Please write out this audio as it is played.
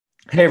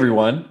Hey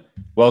everyone,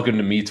 welcome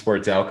to Meat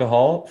Sports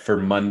Alcohol for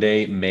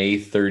Monday, May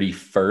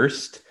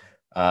 31st.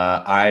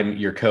 I'm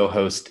your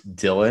co-host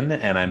Dylan,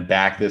 and I'm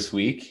back this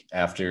week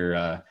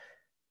after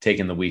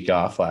taking the week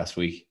off last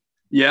week.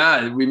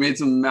 Yeah, we made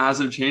some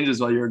massive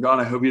changes while you were gone.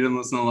 I hope you didn't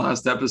listen to the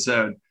last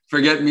episode.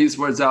 Forget meat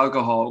sports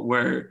alcohol,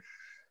 where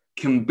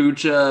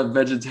kombucha,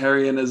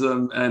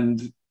 vegetarianism,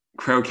 and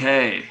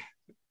croquet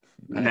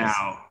Nice,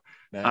 now.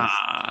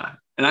 nice,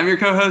 And I'm your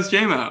co-host,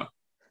 JMO.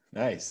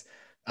 nice.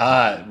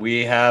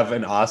 We have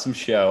an awesome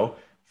show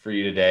for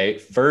you today.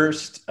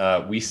 First,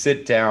 we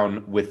sit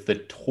down with the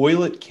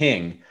toilet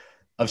king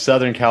of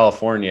Southern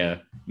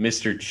California,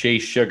 Mr.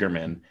 Chase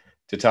Sugarman,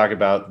 to talk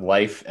about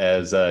life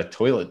as a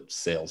toilet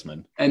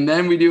salesman. And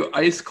then we do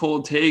ice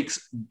cold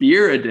takes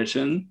beer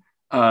edition.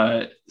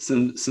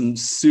 Some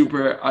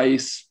super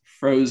ice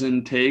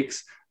frozen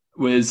takes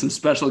with some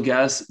special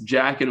guests,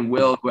 Jack and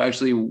Will, who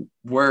actually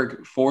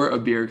work for a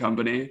beer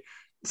company.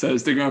 So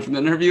stick around for the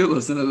interview,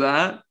 listen to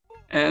that,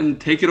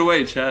 and take it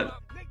away, Chet.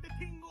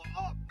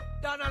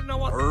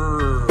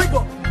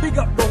 Big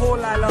up the whole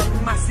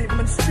island, massive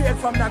man, straight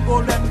from the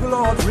Golden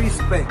Globe.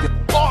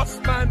 Respect, boss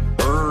man.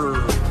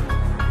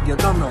 You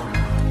don't know.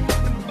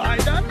 By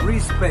that,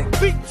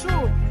 respect. Big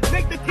tune,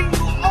 make the king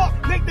go up,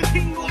 make the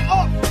king go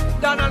up.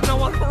 Don't know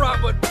what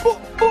Robert.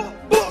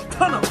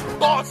 Turn up,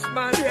 boss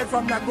man. Straight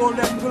from the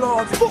Golden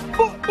Globe.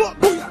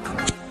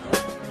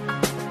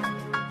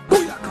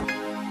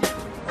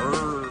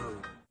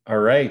 All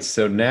right,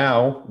 so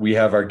now we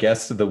have our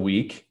guest of the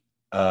week,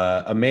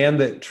 a man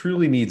that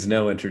truly needs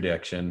no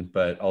introduction,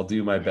 but I'll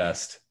do my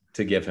best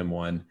to give him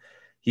one.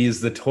 He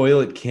is the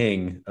toilet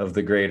king of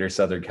the greater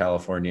Southern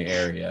California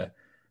area,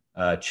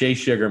 Chase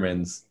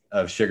Sugarman's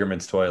of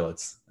Sugarman's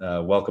Toilets.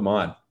 Welcome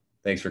on.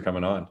 Thanks for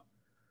coming on.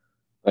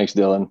 Thanks,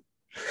 Dylan.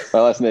 My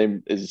last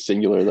name is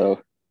singular,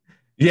 though.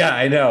 Yeah,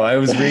 I know. I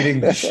was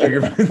reading the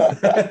Sugarman.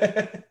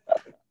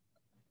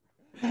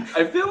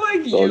 I feel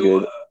like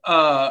you,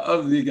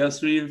 of the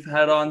guests we've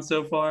had on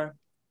so far,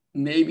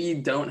 maybe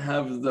don't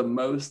have the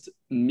most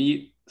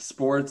meat,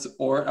 sports,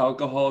 or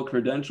alcohol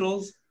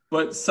credentials,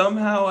 but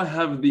somehow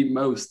have the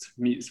most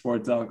meat,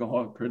 sports,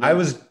 alcohol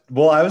credentials.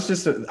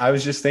 I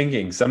was just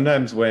thinking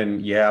sometimes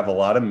when you have a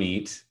lot of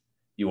meat,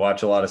 you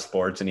watch a lot of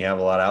sports, and you have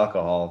a lot of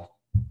alcohol,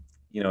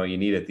 you know, you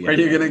need at the Where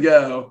end. are you going to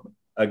go?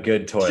 A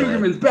good toilet.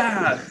 Sugarman's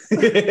bad.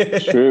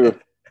 It's true.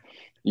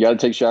 You got to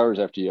take showers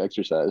after you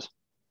exercise.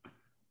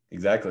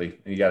 Exactly.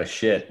 And you got to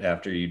shit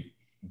after you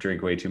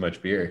drink way too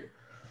much beer.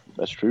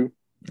 That's true.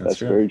 That's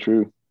true. very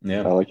true.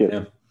 Yeah. I like it.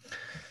 Yeah.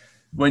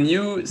 When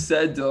you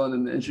said, Dylan,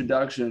 in the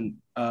introduction,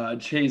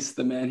 Chase,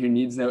 the man who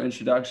needs no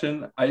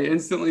introduction, I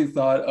instantly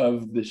thought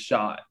of The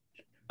Shot.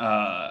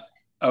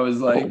 I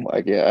was like, Oh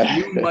my God.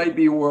 you might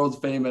be world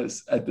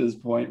famous at this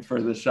point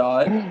for The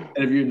Shot. And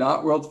if you're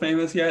not world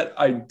famous yet,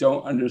 I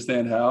don't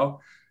understand how.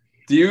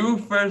 Do you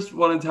first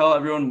want to tell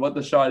everyone what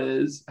The Shot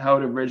is, how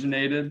it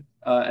originated,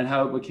 and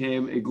how it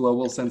became a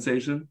global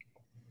sensation?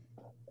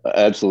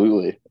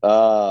 Absolutely.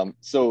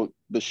 So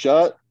the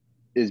shot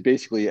is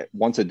basically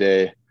once a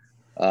day.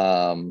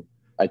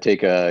 I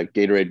take a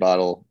Gatorade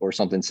bottle or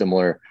something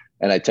similar,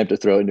 and I attempt to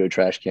throw it into a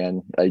trash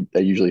can. I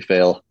usually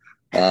fail.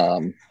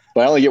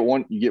 But I only get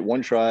one. You get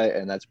one try,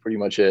 and that's pretty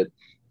much it.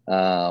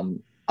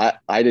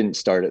 I didn't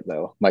start it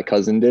though. My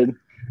cousin did.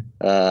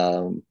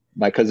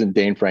 My cousin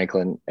Dane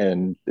Franklin,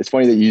 and it's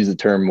funny that you use the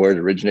term where it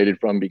originated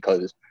from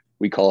because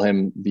we call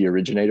him the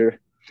originator,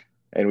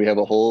 and we have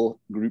a whole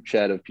group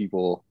chat of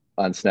people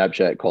on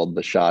Snapchat called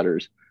the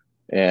Shotters,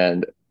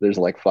 and there's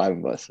like 5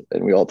 of us,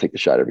 and we all take the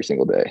shot every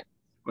single day.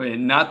 Wait,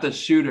 not the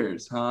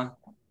shooters, huh?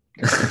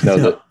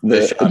 No,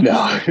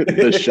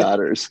 the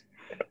Shotters.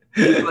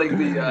 He's like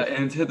the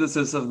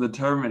antithesis of the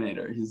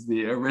Terminator. He's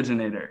the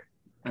originator.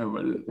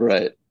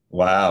 Right.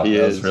 Wow.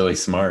 That was really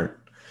smart.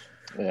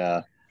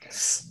 Yeah.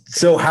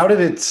 So how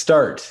did it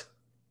start?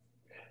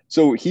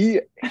 So he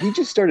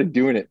just started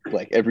doing it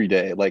like every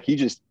day. Like he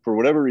just, for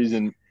whatever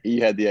reason, he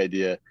had the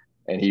idea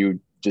and he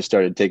just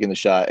started taking the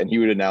shot and he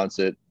would announce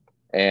it.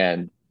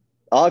 And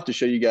I'll have to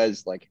show you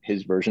guys like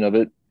his version of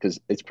it because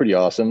it's pretty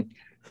awesome.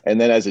 And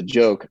then as a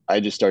joke, I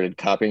just started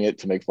copying it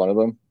to make fun of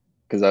him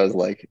because I was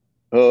like,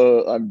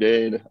 oh, I'm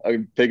Dane.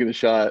 I'm taking the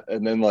shot.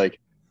 And then like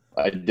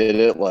I did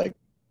it like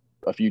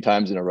a few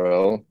times in a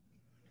row.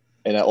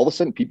 And all of a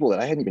sudden people that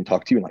I hadn't even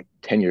talked to in like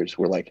 10 years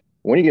were like,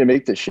 when are you going to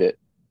make this shit?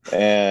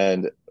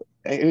 And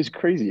it was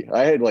crazy.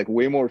 I had like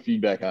way more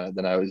feedback on it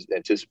than I was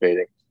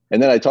anticipating.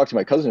 And then I talked to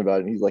my cousin about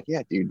it and he's like,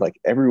 yeah, dude,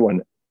 like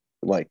everyone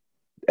like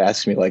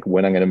asks me like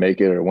when I'm going to make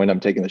it or when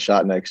I'm taking the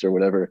shot next or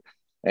whatever.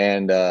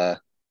 And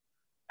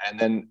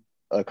then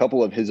a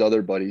couple of his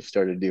other buddies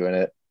started doing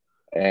it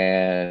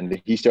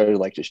and he started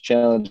like just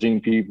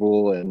challenging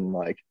people. And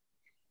like,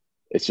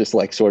 it's just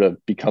like sort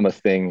of become a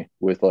thing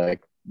with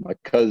like my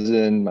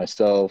cousin,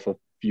 myself, a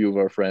few of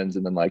our friends.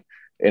 And then like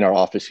in our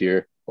office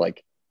here,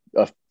 like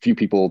a few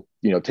people,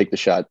 you know, take the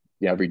shot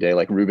every day.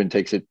 Like Ruben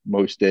takes it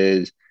most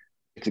days.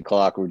 6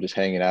 o'clock, we're just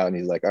hanging out and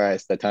he's like, all right,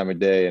 it's that time of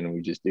day. And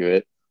we just do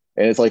it.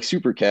 And it's like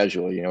super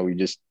casual, you know, we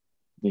just,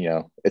 you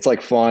know, it's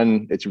like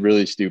fun. It's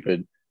really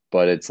stupid.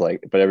 but it's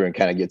like, but everyone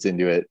kind of gets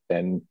into it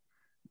and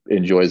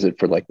enjoys it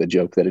for like the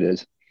joke that it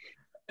is.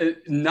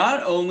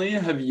 Not only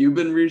have you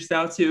been reached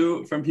out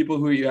to from people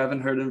who you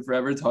haven't heard in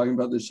forever talking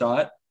about the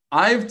shot,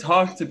 I've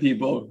talked to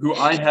people who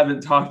I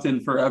haven't talked in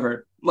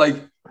forever. Like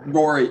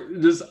Rory,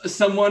 just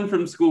someone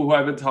from school who I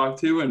haven't talked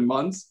to in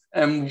months.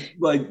 And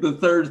like the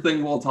third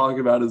thing we'll talk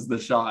about is the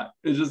shot.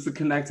 It's just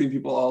connecting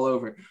people all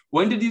over.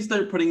 When did you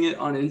start putting it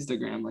on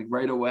Instagram? Like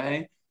right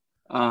away?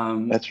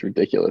 That's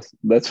ridiculous.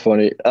 That's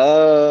funny.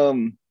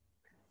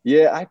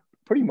 Yeah, I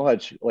pretty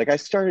much like I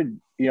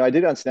started, I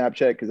did it on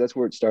Snapchat because that's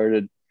where it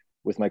started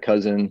with my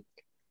cousin.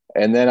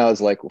 And then I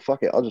was like, well,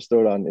 fuck it. I'll just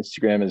throw it on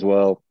Instagram as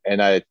well.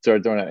 And I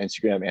started throwing it on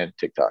Instagram and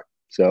TikTok.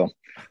 So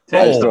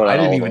I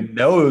didn't even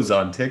know it was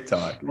on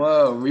TikTok.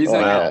 Whoa,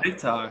 reason yeah.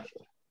 TikTok.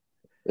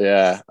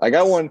 Yeah, I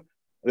got one.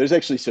 There's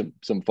actually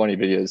some funny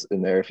videos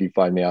in there if you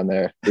find me on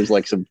there. There's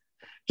like some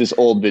just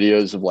old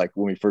videos of like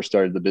when we first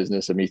started the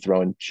business of me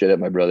throwing shit at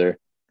my brother.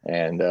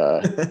 And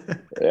yeah,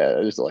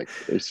 there's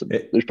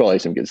probably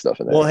some good stuff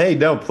in there. Well, hey,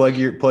 no, plug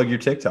your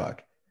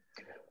TikTok.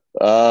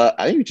 I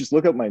think you just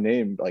look up my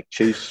name, like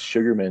Chase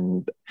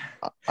Shugarman.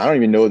 I don't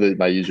even know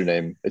my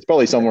username. It's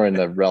probably somewhere in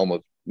the realm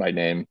of my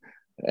name,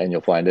 and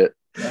you'll find it.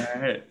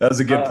 All right. That was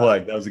a good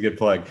plug. That was a good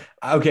plug.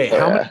 Okay,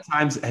 how many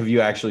times have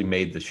you actually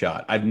made the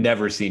shot? I've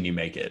never seen you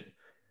make it.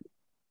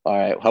 All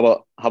right,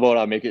 how about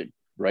I make it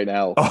right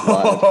now?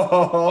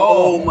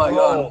 Oh my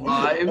god,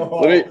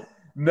 live.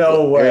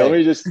 No way. Here, let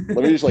me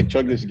just like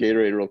chug this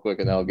Gatorade real quick,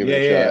 and then I'll give it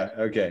a shot.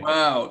 Yeah. Okay.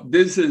 Wow,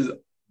 this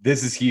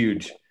is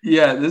huge.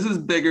 Yeah, this is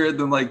bigger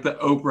than like the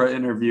Oprah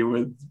interview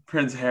with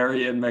Prince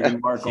Harry and Meghan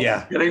Markle.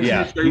 Yeah. Getting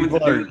people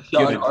to do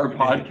shot our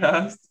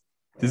podcast.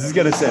 This is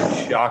gonna send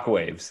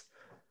shockwaves.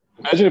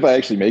 Imagine if I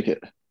actually make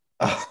it.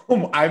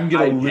 I'm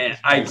gonna.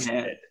 I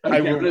can't.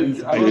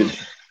 I'm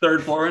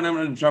third floor and I'm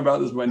gonna jump out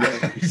this window.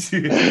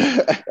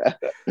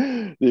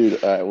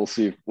 Dude, all right, we'll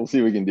see. We'll see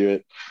if we can do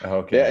it.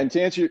 Okay. Yeah, and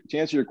to answer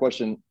your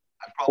question,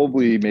 I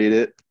probably made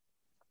it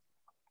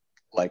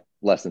like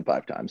less than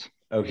 5 times.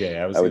 Okay,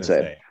 I would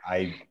say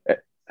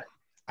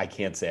I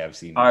can't say I've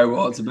seen. All right,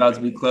 well, it's about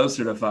to be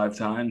closer to 5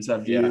 times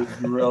after you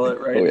drill it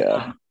right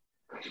now.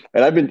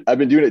 And I've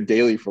been doing it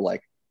daily for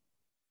like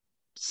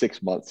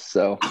 6 months.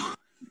 So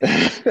you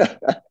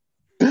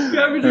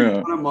haven't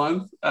doing one a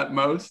month at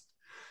most.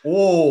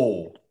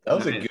 Oh, that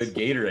was a good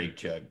Gatorade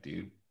chug,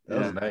 dude. That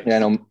was nice.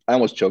 Yeah, I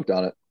almost choked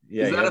on it.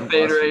 Yeah, is that a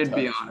Gatorade?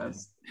 Be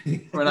honest.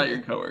 We're not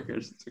your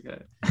coworkers. It's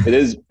okay.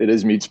 It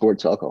is Meat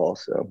Sports alcohol.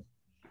 So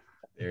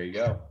there you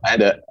go.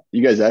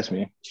 You guys asked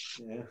me.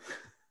 Yeah.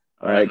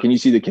 All right. Can you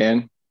see the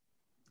can?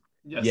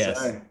 Yes.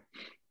 Sir.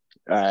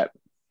 All right.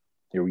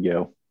 Here we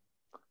go.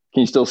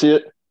 Can you still see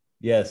it?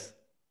 Yes.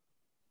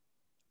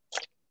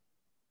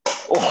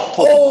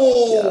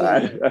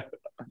 Oh!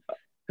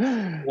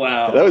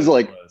 Wow. That was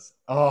like,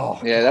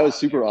 that was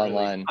super really,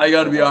 online. I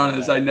got to be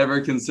honest. I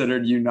never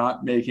considered you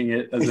not making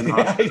it as an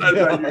option.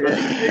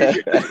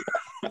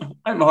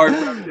 I'm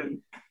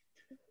heartbroken.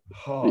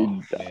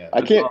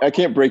 I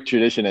can't break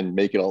tradition and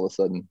make it all of a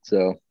sudden.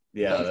 So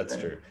yeah, that's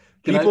true.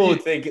 People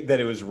would think that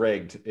it was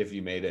rigged if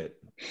you made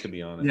it, to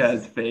be honest. Yeah,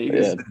 it's fake.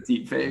 Yeah. It's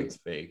deep fake. It's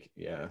fake.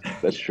 Yeah.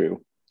 That's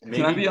true.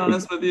 Can I be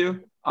honest with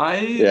you?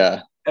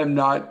 I am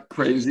not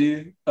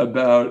crazy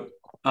about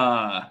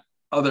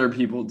other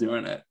people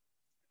doing it.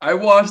 I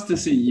watched to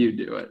see you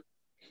do it.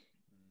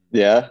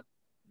 Yeah.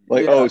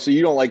 So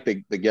you don't like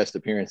the guest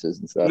appearances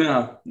and stuff?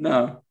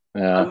 No.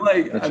 Yeah, I'm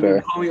like,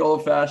 call me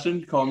old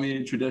fashioned, call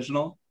me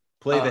traditional.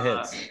 Play the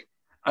hits.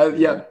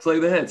 Play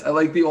the hits. I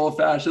like the old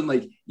fashioned,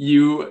 like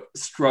you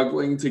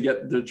struggling to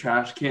get the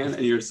trash can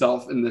and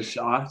yourself in the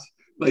shot.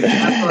 Like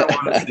that's what I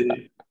want to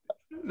see.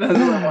 That's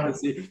what I want to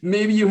see.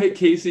 Maybe you hit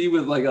Casey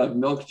with like a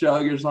milk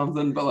jug or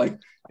something, but like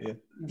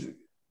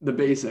the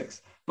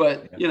basics.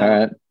 But you know. All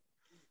right.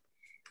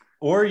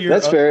 Or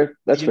that's fair.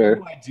 That's fair.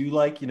 Who I do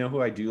like,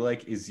 who I do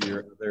like is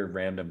your other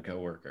random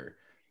coworker,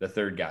 the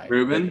third guy,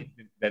 Ruben.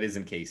 That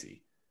isn't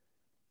Casey.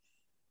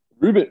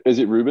 Ruben, is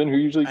it Ruben who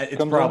usually?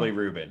 It's probably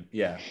Ruben.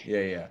 Yeah.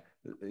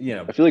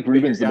 I feel like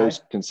Ruben's the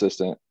most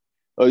consistent.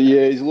 Oh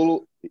yeah,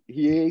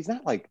 he's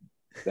not like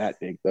that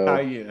big though.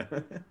 Yeah.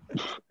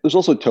 There's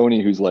also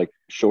Tony who's like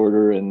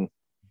shorter and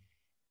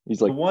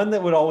he's like the one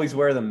that would always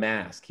wear the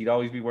mask. He'd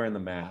always be wearing the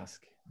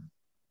mask,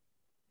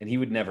 and he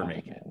would never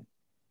make it.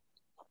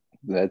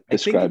 That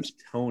describes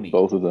Tony.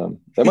 Both of them.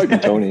 That might be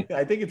Tony.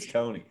 I think it's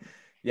Tony.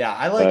 Yeah,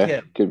 I like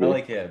him. I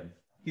like him.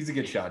 He's a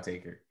good shot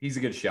taker. He's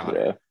a good shot.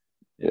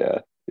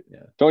 Yeah.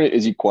 Tony,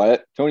 is he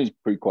quiet? Tony's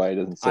pretty quiet.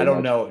 Doesn't say I don't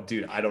much. know,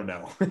 dude. I don't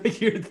know.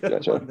 You're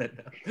the one that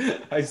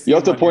you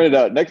have to point it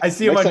out. I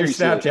see him on your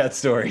Snapchat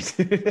stories.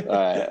 All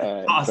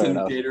right. Tossing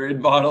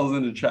Gatorade bottles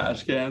into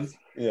trash cans.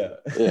 Yeah.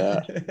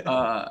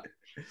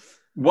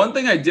 One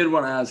thing I did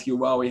want to ask you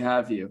while we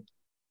have you.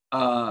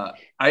 I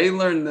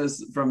learned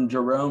this from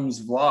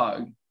Jerome's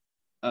vlog,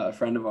 a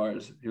friend of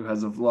ours who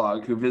has a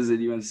vlog who visited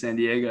you in San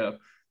Diego.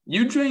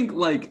 You drink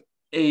like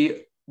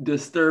a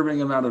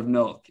disturbing amount of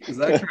milk. Is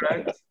that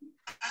correct?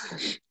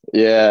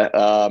 Yeah.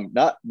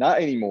 Not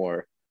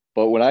anymore.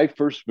 But when I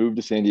first moved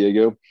to San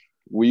Diego,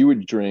 we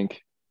would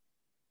drink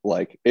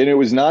like, and it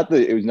was not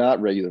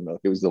regular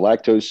milk. It was the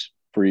lactose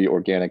free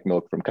organic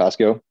milk from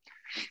Costco.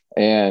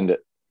 And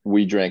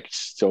we drank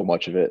so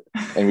much of it,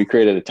 and we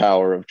created a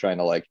tower of trying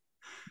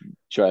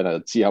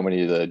to see how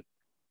many of the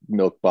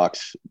milk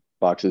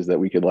boxes that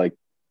we could like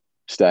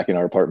stack in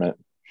our apartment.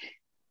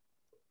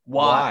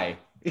 Why?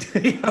 I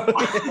think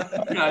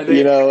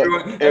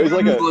It was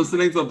like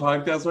listening to the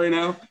podcast right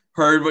now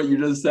heard what you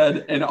just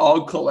said, and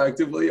all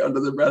collectively under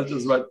the breath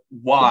just went,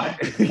 why?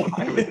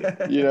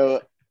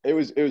 It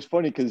was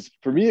funny because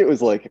for me it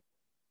was like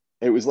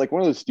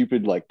one of those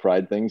stupid like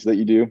pride things that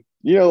you do.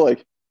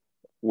 Like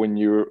when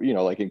you're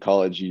like in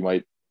college, you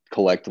might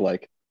collect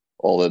like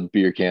all the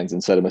beer cans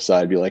and set them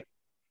aside, be like,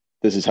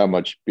 this is how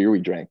much beer we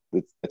drank.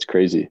 That's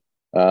crazy.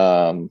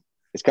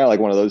 It's kind of like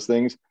one of those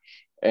things.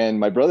 And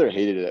my brother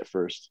hated it at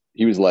first.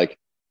 He was like,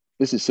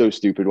 this is so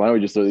stupid. Why don't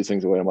we just throw these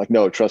things away? I'm like,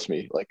 no, trust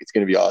me. Like, it's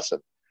going to be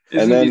awesome.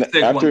 It's and then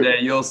after one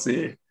day, you'll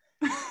see.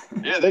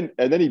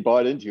 Then he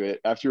bought into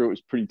it. After it was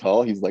pretty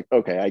tall, he's like,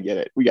 okay, I get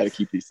it. We got to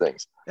keep these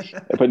things.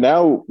 But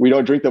now we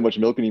don't drink that much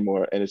milk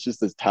anymore. And it's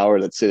just this tower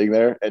that's sitting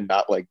there and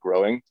not like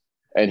growing.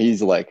 And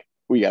he's like,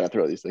 we got to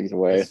throw these things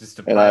away. It's just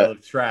a pile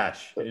of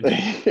trash in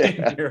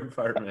your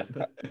apartment.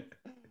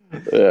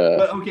 Yeah.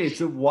 But okay,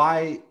 so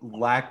why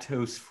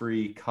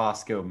lactose-free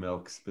Costco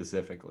milk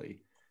specifically? Do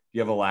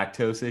you have a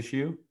lactose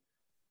issue?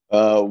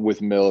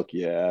 With milk,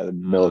 yeah, the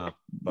milk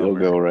it'll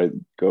go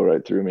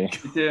right through me.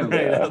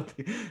 Yeah.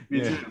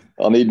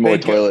 I'll need more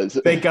toilets.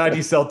 Thank God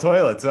you sell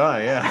toilets, huh?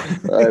 Yeah.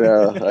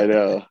 I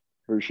know,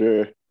 for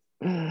sure.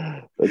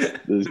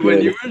 That's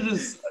when you were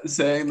just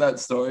saying that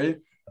story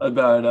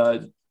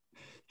about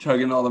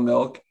chugging all the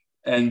milk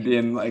and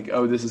being like,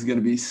 oh, this is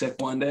gonna be sick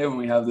one day when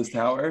we have this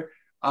tower.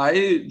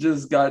 I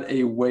just got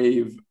a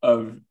wave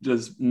of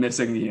just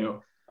missing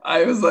you.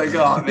 I was like,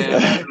 oh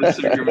man, I miss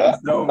Shugarman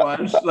so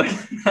much. Like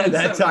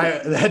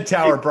that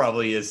tower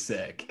probably is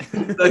sick.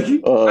 Like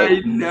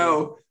I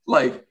know,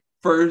 like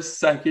first,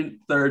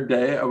 second, third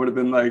day, I would have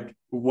been like,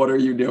 what are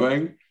you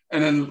doing?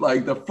 And then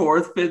like the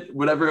fourth, fifth,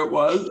 whatever it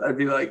was, I'd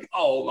be like,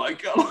 oh my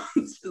God.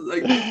 It's just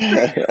like,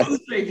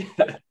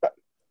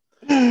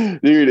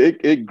 dude,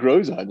 it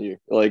grows on you.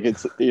 Like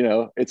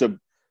it's a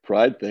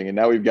pride thing. And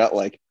now we've got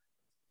like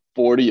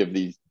 40 of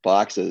these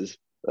boxes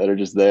that are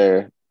just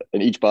there,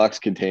 and each box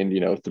contained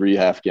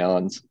 3.5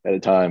 gallons at a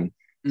time.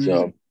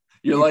 So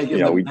you're like in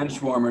the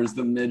bench warmers,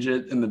 the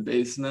midget in the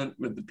basement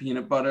with the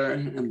peanut butter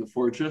and the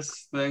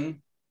fortress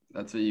thing.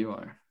 That's what you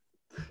are.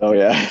 Oh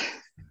yeah.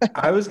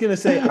 I was gonna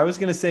say he's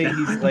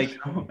like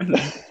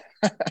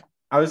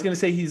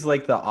he's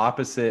like the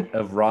opposite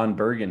of Ron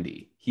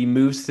Burgundy. He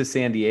moves to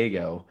San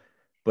Diego,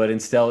 but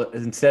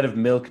instead of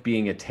milk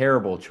being a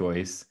terrible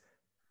choice,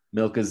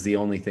 milk is the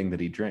only thing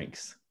that he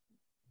drinks.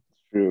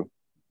 True.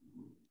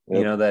 Yep.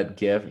 You know that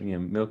gif?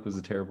 Milk was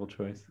a terrible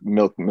choice.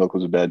 Milk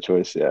was a bad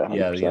choice. Yeah. 100%.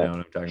 Yeah, you know what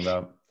I'm talking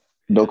about.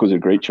 Milk was a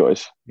great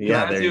choice.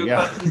 Yeah, there you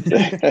go.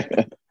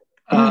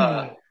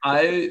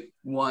 I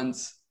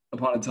once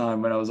upon a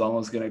time when I was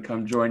almost going to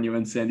come join you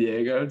in San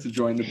Diego to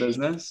join the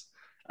business,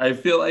 I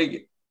feel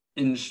like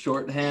in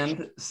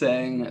shorthand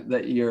saying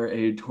that you're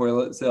a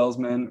toilet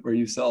salesman or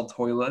you sell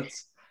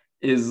toilets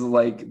is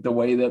like the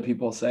way that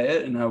people say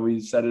it and how we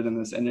said it in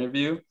this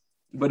interview.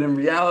 But in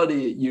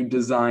reality, you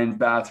design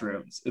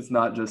bathrooms. It's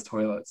not just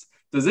toilets.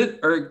 Does it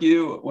irk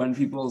you when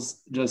people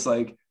just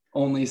like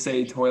only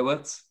say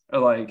toilets or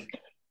like?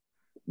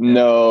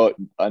 No,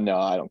 I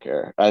don't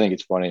care. I think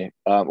it's funny.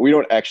 We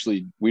don't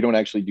actually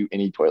do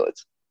any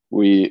toilets.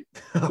 We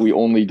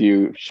only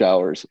do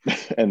showers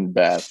and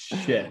baths.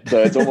 Shit.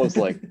 So it's almost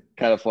like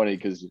kind of funny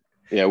because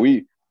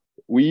we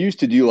used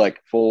to do like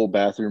full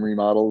bathroom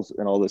remodels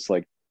and all this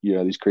like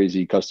these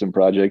crazy custom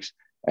projects.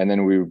 And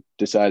then we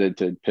decided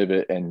to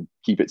pivot and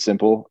keep it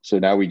simple. So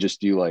now we just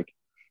do like,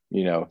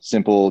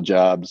 simple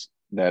jobs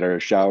that are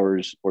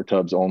showers or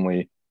tubs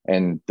only.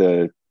 And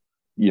the,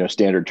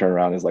 standard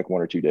turnaround is like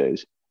 1 or 2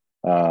 days.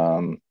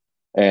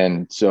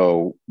 And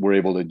so we're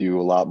able to do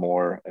a lot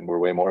more and we're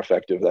way more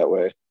effective that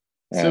way.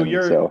 And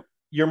so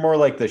you're more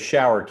like the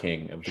shower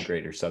king of the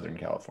greater Southern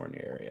California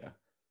area.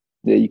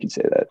 Yeah, you can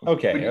say that.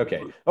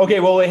 Okay.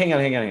 Well, wait, hang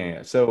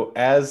on. So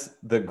as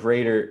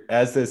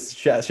this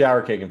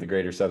shower king of the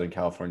greater Southern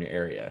California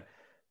area,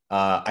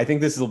 I think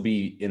this will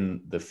be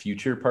in the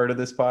future part of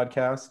this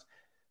podcast,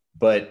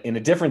 but in a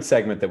different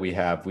segment that we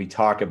have, we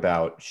talk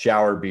about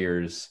shower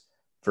beers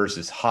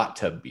versus hot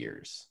tub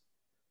beers.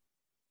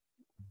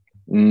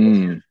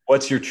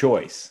 What's your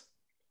choice?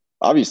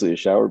 Obviously a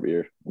shower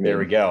beer. There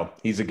we go.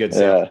 He's a good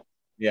salesman.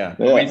 Yeah.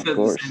 We said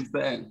the same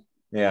thing.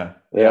 Yeah,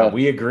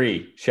 we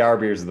agree. Shower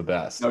beers are the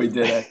best. No, he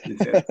did actually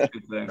say that's a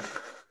good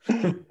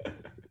thing.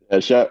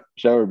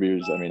 Shower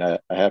beers. I mean, I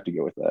have to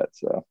go with that.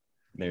 So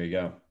there you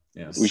go.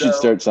 Yeah, we should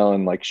start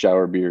selling like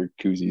shower beer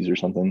koozies or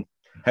something.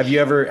 Have you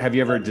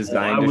ever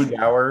designed a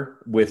shower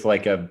with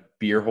like a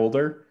beer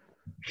holder?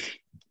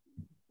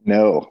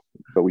 No,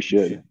 but we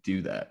should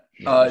do that.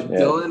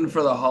 Dylan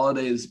for the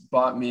holidays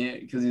bought me,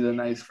 because he's a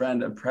nice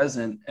friend, a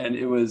present, and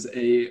it was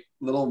a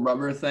little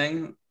rubber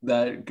thing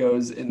that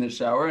goes in the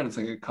shower, and it's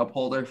like a cup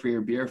holder for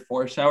your beer,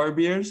 4 shower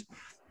beers.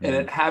 and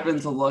it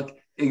happened to look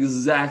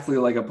exactly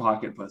like a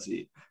pocket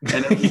pussy.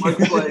 And it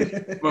looked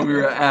like when we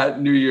were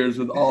at New Year's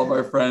with all of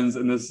our friends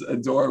in this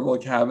adorable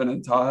cabin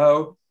in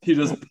Tahoe, he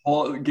just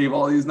gave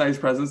all these nice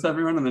presents to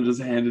everyone and then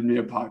just handed me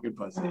a pocket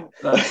pussy.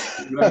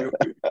 That's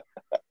exactly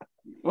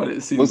what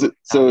it seems. Was it?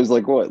 So it was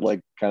like what?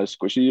 Like kind of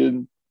squishy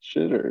and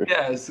shit, or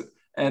yes,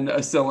 and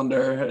a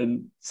cylinder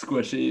and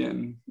squishy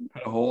and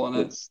had a hole in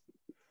it.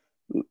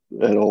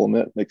 Had a hole in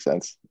it. Makes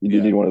sense. You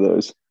do need one of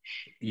those.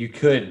 You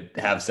could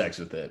have sex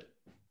with it.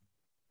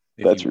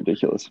 That's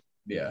ridiculous.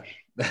 Yeah,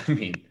 I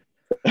mean,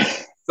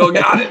 still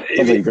got it.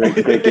 Sounds like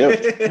a great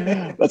gift.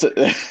 That's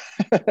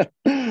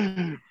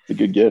a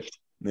good gift.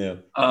 Yeah.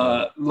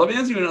 Let me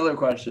ask you another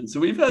question. So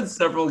we've had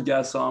several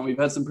guests on. We've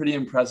had some pretty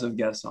impressive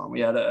guests on. We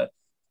had a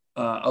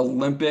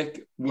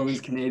Olympic women's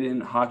Canadian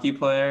hockey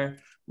player.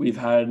 We've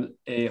had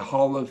a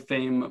Hall of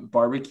Fame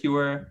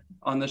barbecuer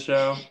on the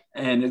show,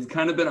 and it's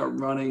kind of been a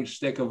running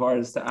shtick of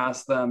ours to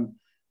ask them,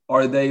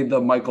 are they the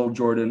Michael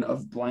Jordan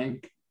of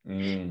blank?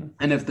 And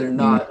if they're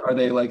not, are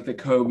they like the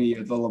Kobe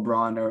or the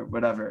LeBron or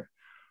whatever?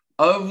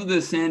 Of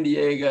the San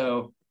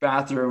Diego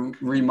bathroom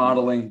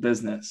remodeling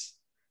business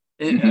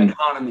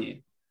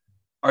economy,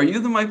 are you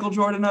the Michael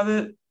Jordan of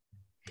it?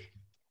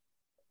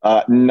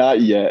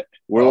 Not yet.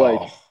 We're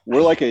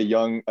like a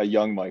young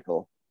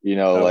Michael,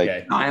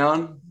 like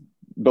Ion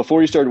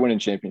before he started winning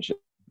championships.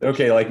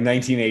 Okay, like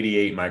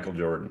 1988 Michael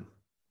Jordan.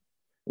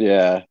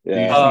 Yeah.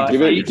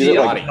 Give it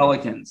like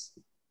Pelicans.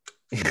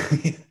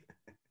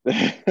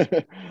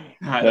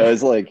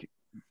 It's like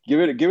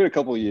give it a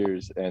couple of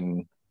years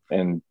and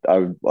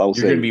I'll you're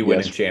say gonna be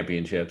winning yes.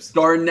 championships.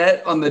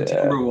 Garnett on the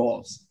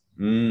Timberwolves.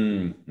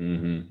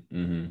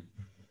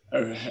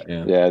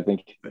 Okay. Yeah, I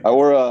think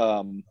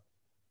or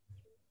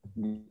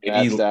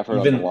Matt Stafford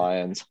on the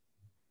Lions.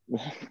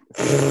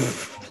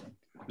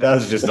 That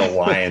was just a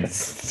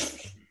Lions.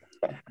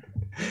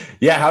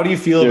 Yeah, how do you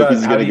feel about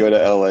he's gonna go to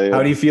LA?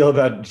 How do you feel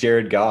about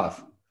Jared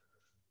Goff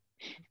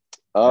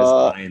as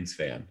a Lions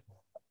fan?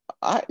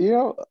 I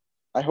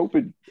hope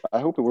it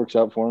works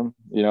out for him.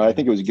 I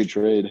think it was a good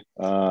trade.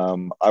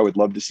 I would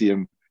love to see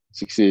him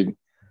succeed.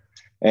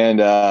 And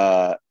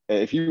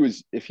if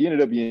he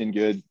ended up being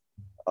good,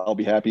 I'll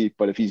be happy.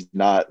 But if he's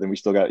not, then we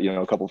still got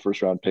a couple of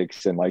first round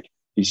picks and like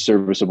he's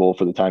serviceable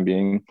for the time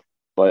being.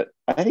 But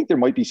I think there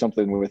might be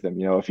something with him.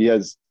 If he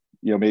has,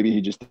 maybe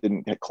he just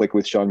didn't click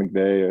with Sean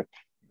McVay. Or,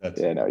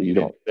 you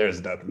don't.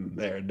 There's nothing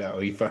there. No,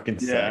 he fucking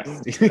sucks.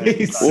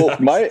 Well,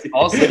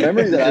 also the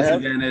memory that I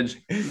have, disadvantage.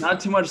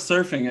 Not too much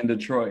surfing in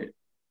Detroit.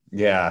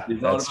 Yeah,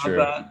 that's true.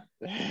 That?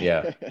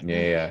 Yeah.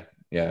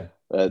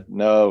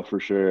 No, for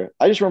sure.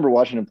 I just remember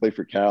watching him play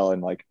for Cal,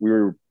 and like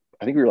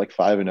I think we were like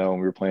 5-0, and we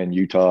were playing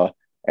Utah,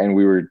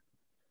 and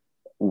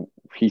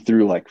he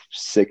threw like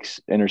 6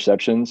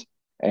 interceptions,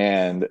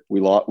 and we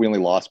only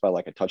lost by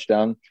like a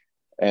touchdown,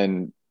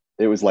 and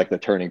it was like the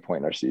turning point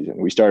in our season.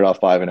 We started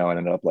off 5-0 and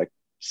ended up like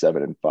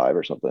 7-5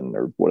 or something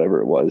or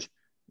whatever it was.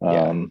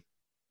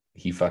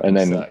 He fucking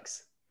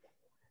sucks.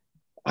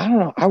 I don't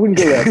know. I wouldn't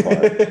go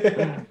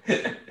that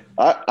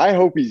far. I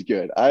hope he's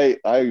good. I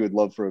would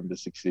love for him to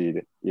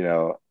succeed.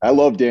 I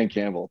love Dan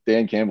Campbell.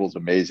 Dan Campbell's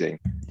amazing.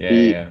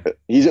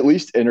 He's at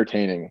least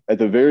entertaining. At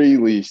the very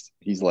least,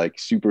 he's like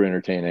super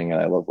entertaining, and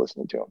I love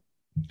listening to him.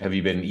 Have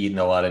you been eating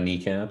a lot of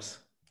kneecaps?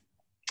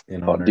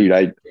 Dude,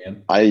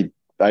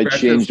 I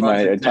changed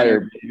my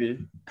entire.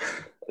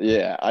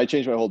 Yeah, I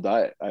changed my whole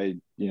diet. I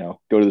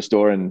go to the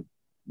store and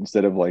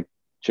instead of like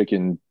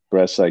chicken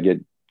breasts, I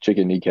get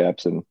chicken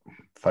kneecaps and.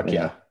 Fuck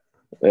yeah.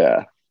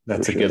 Yeah.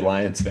 That's a good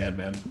Lions fan,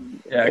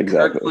 man. Yeah,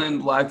 exactly.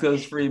 Kirkland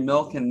lactose-free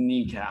milk and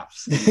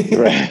kneecaps.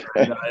 Right.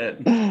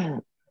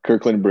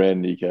 Kirkland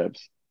brand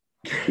kneecaps.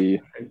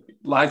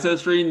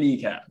 Lactose-free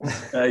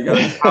kneecaps. I got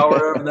a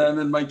power of them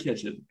in my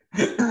kitchen.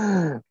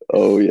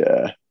 Oh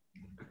yeah,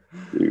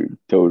 dude,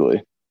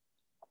 totally.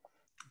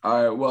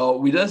 All right. Well,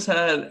 we just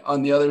had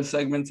on the other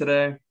segment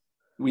today,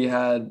 we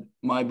had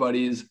my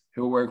buddies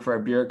who work for a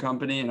beer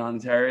company in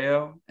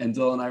Ontario, and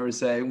Dylan and I were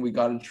saying we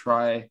got to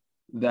try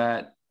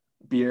that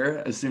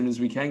beer as soon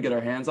as we can, get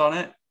our hands on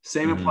it.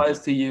 Same applies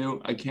to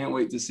you. I can't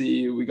wait to see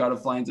you. We got to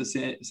fly into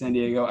San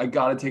Diego. I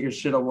got to take a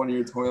shit on one of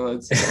your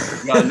toilets.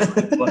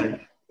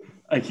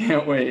 I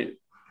can't wait.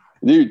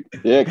 Dude,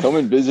 yeah, come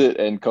and visit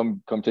and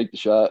come take the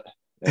shot.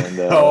 And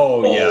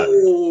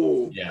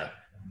yeah.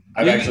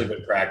 I've actually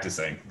been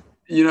practicing.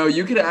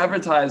 You could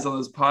advertise on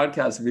this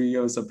podcast if you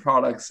give us a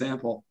product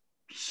sample.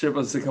 Ship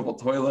us a couple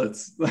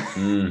toilets.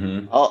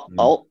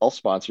 I'll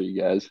sponsor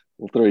you guys.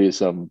 We'll throw you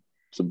some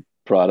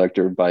product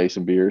or buy you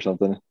some beer or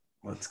something.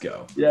 Let's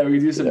go. Yeah, we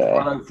can do some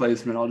product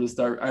placement. I'll just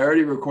start. I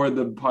already record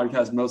the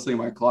podcast mostly in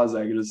my closet.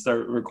 I can just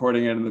start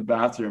recording it in the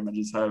bathroom and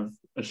just have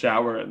a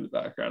shower in the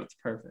background. It's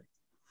perfect.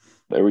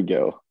 There we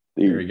go.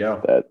 Dude, there we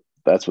go.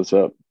 That's what's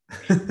up.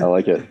 I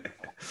like it.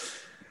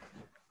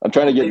 I'm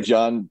trying to get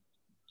John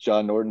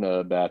Norton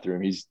a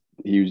bathroom.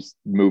 He was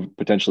moved,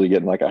 potentially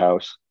getting like a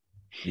house.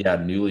 Yeah,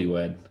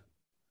 newlywed.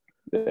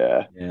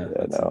 Yeah.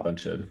 That's a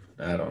bunch of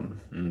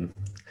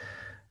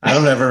I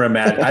don't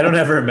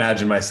ever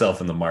imagine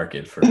myself in the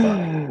market for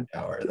buying a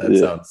shower. That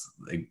sounds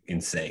like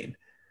insane.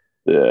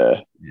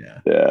 Yeah.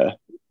 No,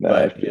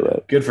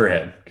 But good for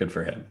him. Good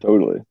for him.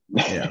 Totally.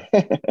 Yeah.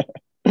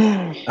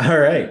 All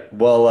right.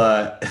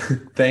 Well,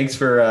 thanks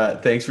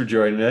for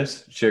joining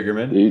us,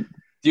 Sugarman. Dude,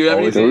 Do you have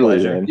anything?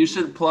 Pleasure. You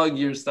should plug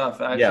your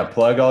stuff. Actually. Yeah,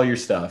 plug all your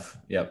stuff.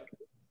 Yep.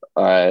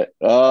 All right.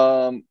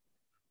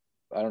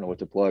 I don't know what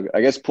to plug.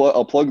 I guess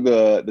I'll plug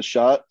the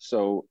shot.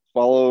 So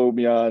follow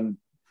me on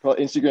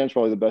Instagram's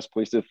probably the best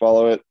place to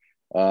follow it.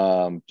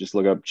 Just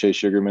look up Chase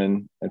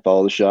Sugarman and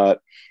follow the shot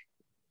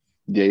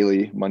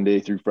daily, Monday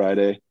through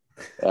Friday.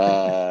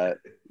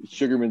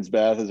 Sugarman's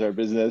Bath is our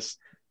business.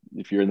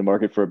 If you're in the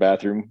market for a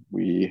bathroom,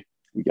 we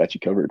got you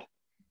covered.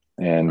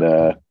 And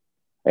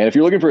if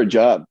you're looking for a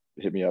job,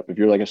 hit me up. If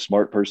you're like a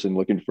smart person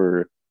looking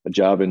for a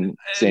job in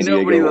San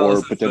Diego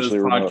or potentially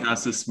remote.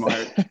 Podcast is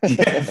smart.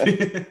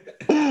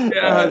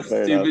 Yeah,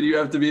 stupid. Enough. You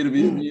have to be a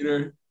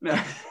meter.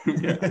 No,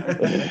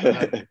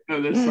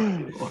 there's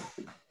some people.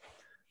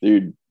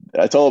 Dude,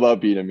 it's all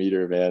about being a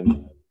meter,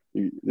 man.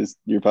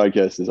 Your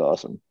podcast is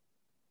awesome.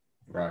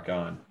 Rock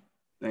on.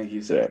 Thank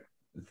you, sir.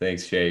 Yeah.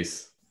 Thanks,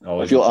 Chase.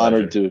 Always I feel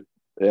honored to.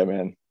 Yeah,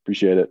 man.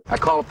 Appreciate it. I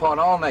call upon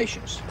all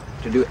nations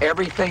to do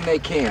everything they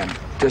can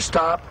to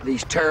stop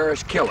these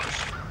terrorist killers.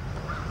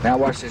 Now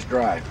watch this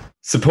drive.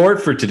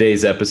 Support for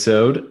today's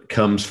episode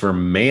comes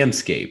from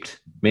Manscaped.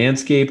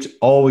 Manscaped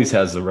always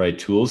has the right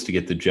tools to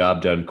get the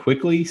job done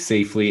quickly,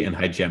 safely, and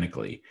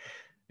hygienically.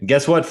 And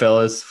guess what,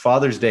 fellas?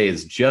 Father's Day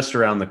is just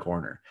around the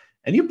corner,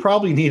 and you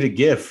probably need a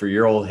gift for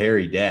your old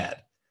hairy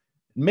dad.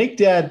 Make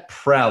dad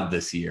proud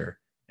this year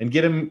and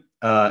get him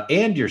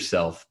and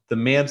yourself the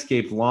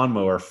Manscaped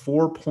Lawnmower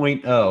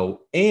 4.0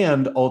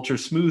 and Ultra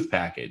Smooth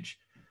package.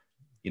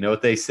 You know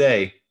what they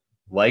say,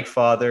 like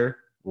father,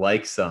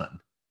 like son.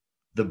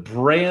 The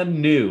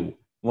brand new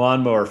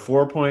Lawnmower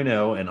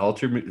 4.0 and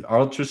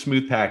Ultra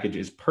Smooth package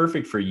is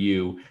perfect for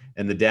you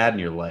and the dad in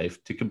your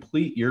life to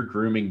complete your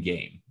grooming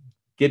game.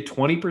 Get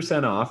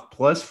 20% off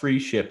plus free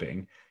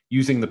shipping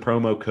using the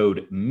promo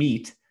code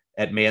MEAT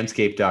at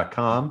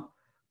manscaped.com.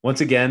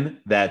 Once again,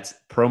 that's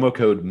promo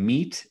code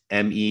MEAT,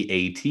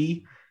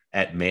 MEAT,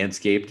 at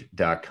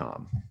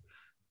manscaped.com.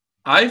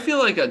 I feel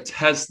like a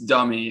test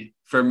dummy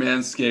for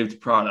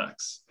Manscaped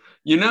products.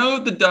 You know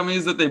the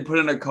dummies that they put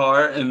in a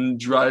car and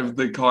drive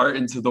the car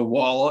into the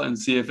wall and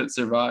see if it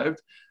survived?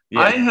 Yeah.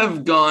 I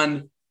have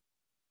gone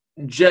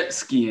jet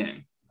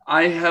skiing.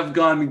 I have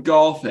gone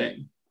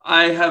golfing.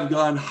 I have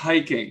gone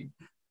hiking.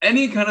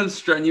 Any kind of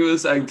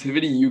strenuous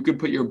activity you could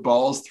put your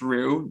balls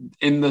through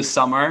in the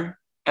summer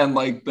and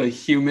like the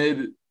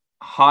humid,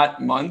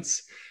 hot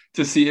months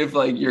to see if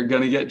like you're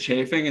going to get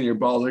chafing and your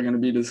balls are going to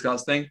be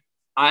disgusting.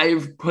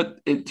 I've put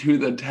it to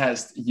the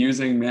test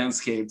using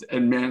Manscaped,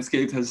 and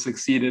Manscaped has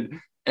succeeded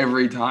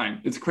every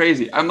time. It's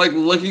crazy. I'm like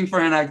looking for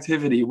an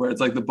activity where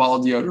it's like the ball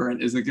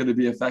deodorant isn't going to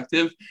be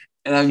effective,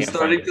 and I'm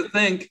starting to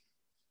think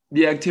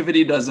the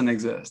activity doesn't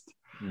exist.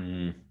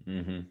 Yeah.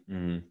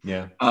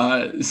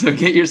 So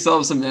get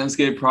yourself some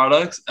Manscaped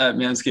products at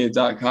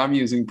manscaped.com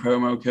using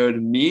promo code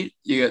MEAT.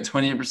 You get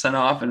 20%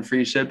 off and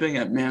free shipping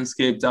at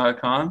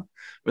manscaped.com.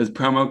 with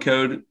promo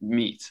code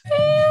MEAT.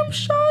 Damn,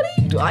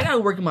 shawty. Dude, I gotta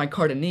work on my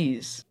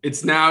Cardanese.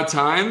 It's now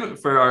time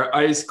for our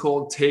ice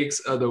cold takes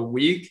of the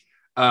week.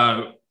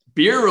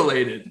 Beer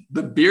related,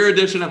 the beer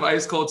edition of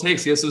Ice Cold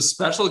Takes. He has some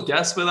special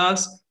guests with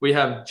us. We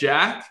have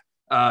Jack,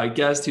 a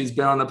guest who's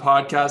been on the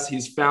podcast.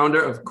 He's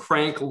founder of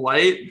Crank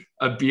Light,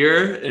 a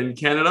beer in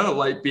Canada, a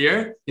light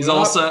beer. He's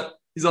also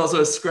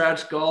a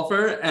scratch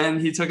golfer, and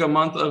he took a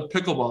month of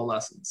pickleball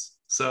lessons.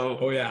 So,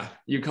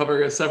 you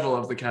cover several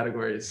of the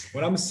categories.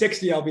 When I'm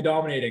 60, I'll be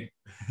dominating.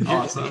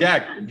 Awesome.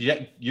 Jack,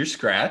 you're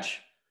scratch?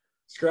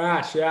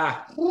 Scratch,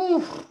 yeah.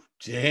 Ooh,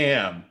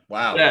 damn.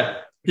 Wow. Yeah.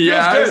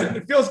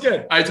 It feels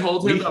good. I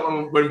told him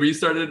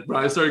that when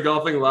I started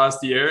golfing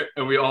last year,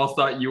 and we all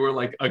thought you were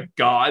like a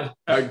god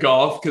at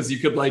golf because you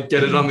could like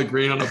get it on the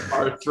green on a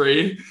par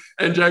 3.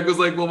 And Jack was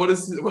like, "Well,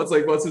 what's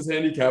his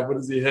handicap? What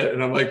does he hit?"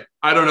 And I'm like,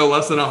 "I don't know,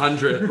 less than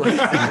 100."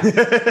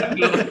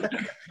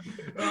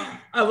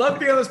 I love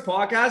being on this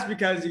podcast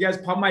because you guys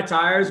pump my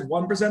tires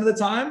 1% of the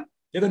time.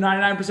 The other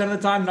 99% of the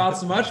time, not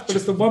so much. But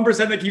it's the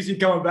 1% that keeps you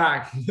coming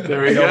back.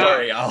 There we go. Don't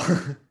worry,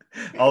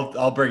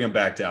 I'll bring him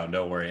back down.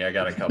 Don't worry, I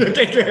got a couple.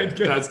 Okay, good.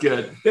 That's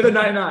good. The other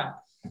 99.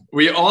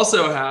 We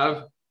also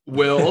have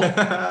Will.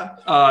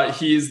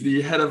 He's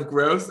the head of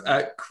growth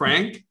at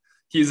Crank.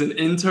 He's an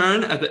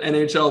intern at the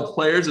NHL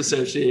Players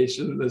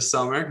Association this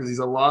summer because he's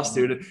a law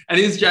student, and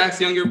he's Jack's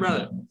younger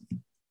brother.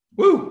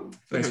 Woo!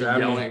 Thanks for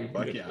having yelling.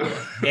 me. Yeah.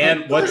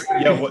 And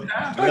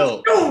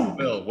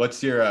Will,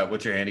 what's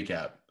your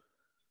handicap?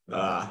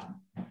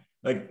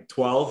 Like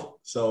 12.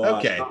 So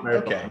okay.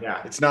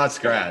 Yeah, It's not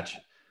scratch.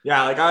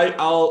 Yeah, like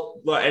I'll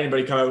let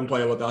anybody come out and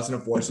play with us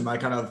and force them. I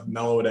kind of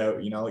mellow it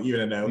out, even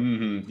it out.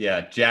 Mm-hmm.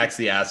 Yeah, Jack's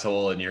the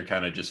asshole, and you're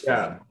kind of just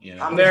fun.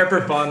 I'm there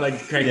for fun, like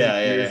cranking yeah.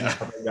 and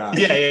stuff like that.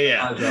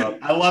 Yeah.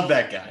 I love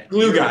that guy.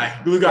 Glue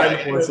guy. Glue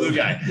guy.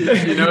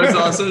 You know, it's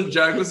awesome.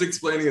 Jack was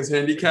explaining his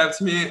handicap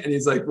to me, and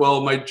he's like,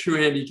 "Well, my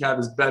true handicap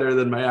is better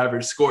than my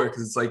average score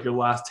because it's like your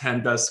last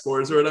 10 best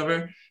scores or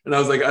whatever." And I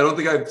was like, I don't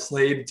think I've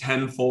played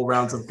 10 full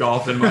rounds of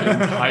golf in my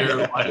entire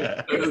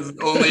life. It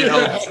only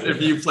helps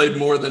if you played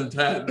more than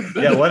 10.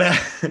 Yeah,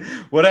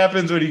 what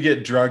happens when you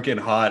get drunk and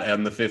hot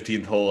on the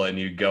 15th hole and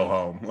you go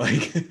home?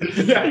 Like,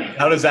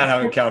 how does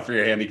that count for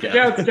your handicap?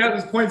 Yeah, it's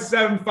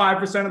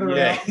 0.75% of the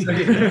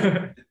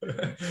round.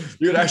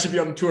 You would actually be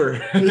on the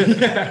tour.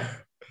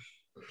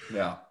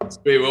 Yeah.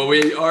 Sweet. Well,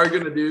 we are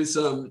going to do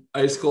some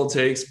ice cold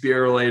takes,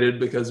 beer related,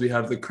 because we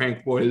have the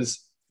Crank Boys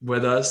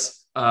with us.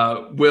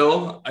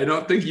 Will, I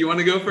don't think you want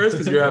to go first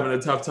because you're having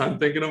a tough time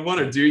thinking of one,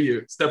 or do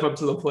you? Step up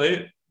to the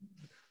plate.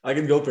 I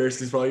can go first.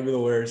 He's probably be the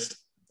worst.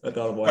 I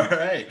thought of one.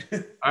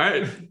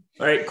 All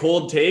right.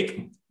 Cold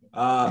take.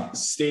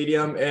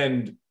 Stadium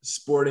and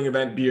sporting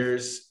event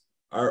beers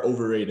are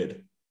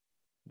overrated.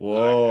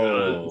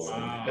 Whoa.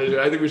 Wow.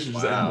 I think we should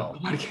just end the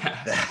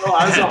podcast. Well,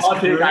 that's a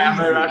hot take. I have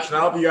my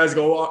rationale. If you guys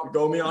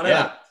go me on it,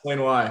 I'll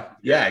explain why.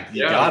 Yeah,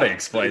 you gotta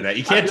explain that.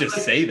 You can't just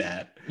say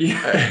that.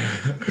 Yeah.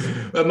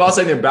 I'm not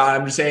saying they're bad.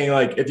 I'm just saying,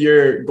 like, if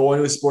you're going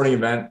to a sporting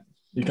event,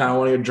 you kind of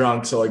want to get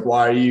drunk. So, like,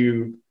 why are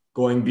you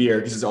going beer?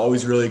 Because it's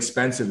always really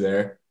expensive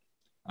there.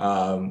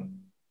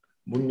 When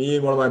me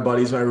and one of my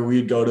buddies, whenever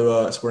we'd go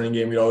to a sporting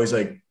game, we'd always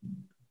like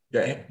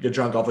get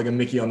drunk off like a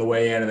Mickey on the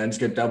way in, and then just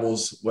get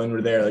doubles when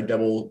we're there, like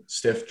double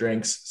stiff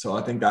drinks. So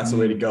I think that's the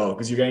way to go,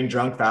 because you're getting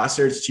drunk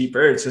faster. It's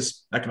cheaper. It's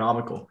just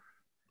economical.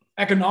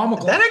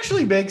 That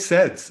actually makes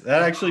sense.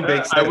 I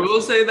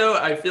will say, though,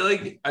 I feel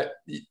like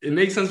it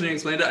makes sense when you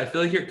explained it. I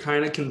feel like you're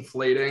kind of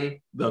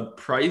conflating the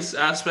price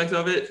aspect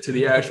of it to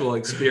the actual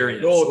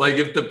experience. Like,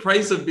 if the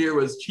price of beer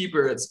was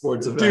cheaper at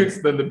sports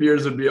events, then the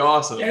beers would be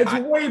awesome. Yeah, it's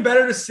way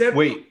better to sip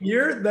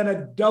beer than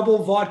a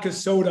double vodka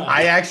soda.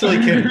 I had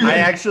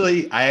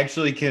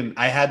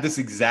this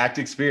exact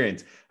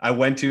experience. I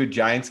went to a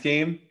Giants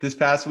game this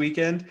past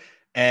weekend.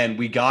 And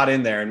we got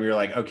in there and we were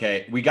like,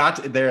 okay, we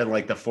got there in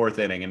like the fourth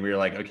inning and we were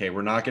like, okay,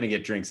 we're not going to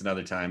get drinks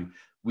another time.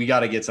 We got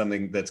to get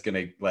something that's going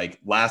to like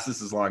last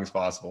us as long as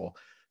possible.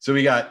 So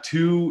we got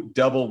 2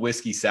 double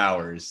whiskey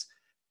sours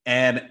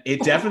and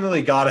it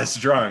definitely got us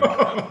drunk,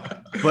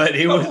 but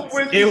it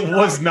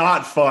was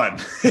not fun.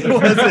 It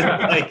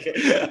wasn't like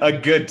a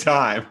good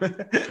time.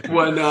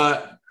 When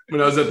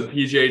I was at the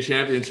PGA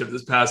Championship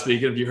this past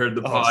weekend, if you heard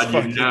the pod,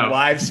 you know.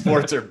 Live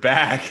sports are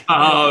back.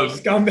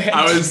 Scumbag.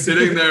 I was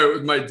sitting there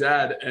with my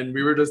dad, and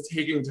we were just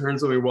taking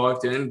turns when we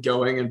walked in,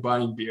 going and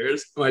buying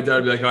beers. My dad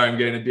would be like, all right, I'm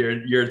getting a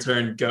beer. Your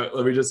turn. Go.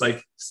 Let me just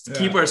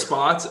keep our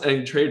spots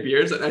and trade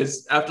beers. And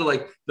after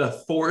like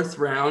the 4th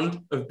round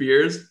of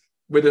beers,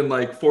 within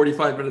like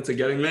 45 minutes of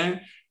getting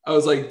there, I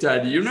was like,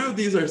 Dad, you know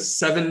these are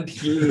 $17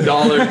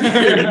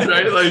 beers,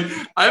 right?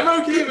 Like,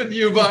 I'm okay with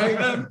you buying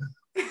them.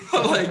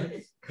 Like,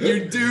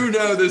 you do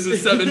know this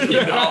is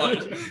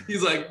 $17.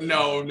 He's like,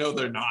 no,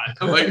 they're not.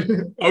 I'm like,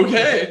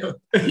 okay.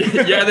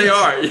 Yeah, they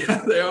are.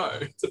 Yeah, they are.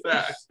 It's a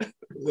fact.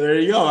 There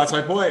you go. That's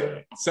my point.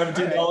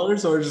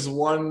 $17 or just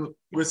one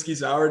whiskey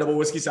sour, double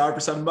whiskey sour for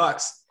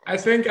 $7. I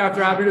think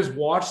after having just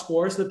watched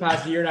sports the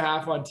past year and a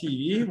half on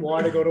TV,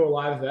 wanted to go to a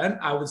live event,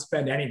 I would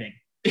spend anything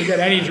to get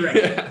any drink.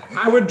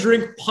 I would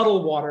drink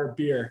puddle water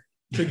beer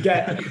to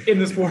get in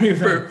the sporting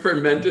event.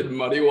 Fermented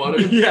muddy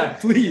water? Yeah,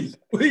 please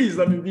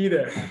let me be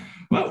there.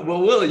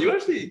 Well, Will, you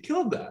actually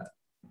killed that.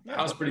 That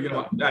was pretty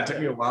good. That took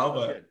me a while,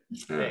 but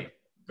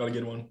got a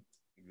good one.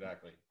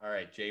 Exactly. All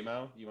right,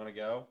 J-Mo, you want to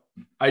go?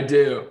 I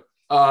do.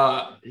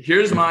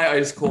 Here's my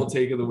ice cold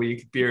take of the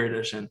week, beer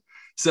edition.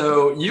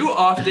 So you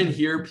often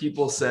hear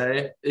people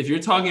say, if you're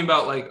talking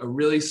about like a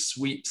really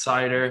sweet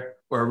cider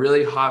or a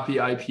really hoppy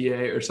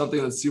IPA or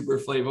something that's super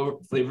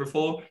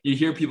flavorful, you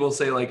hear people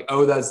say like,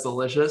 oh, that's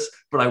delicious,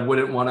 but I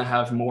wouldn't want to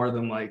have more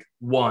than like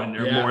 1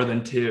 or more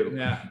than 2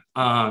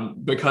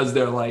 because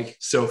they're like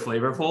so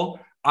flavorful.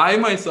 I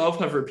myself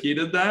have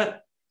repeated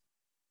that.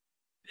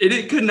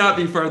 It could not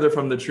be further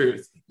from the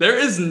truth. There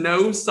is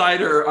no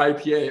cider or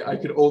IPA I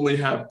could only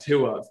have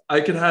 2 of.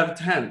 I could have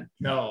 10.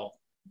 No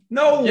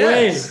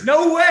way.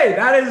 No way.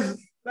 That is.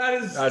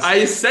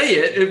 I say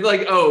it. It's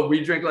like, oh,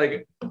 we drink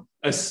like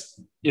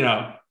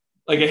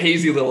like a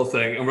hazy little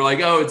thing. And we're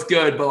like, oh, it's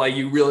good. But like,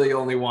 you really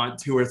only want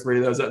 2 or 3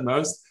 of those at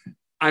most.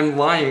 I'm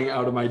lying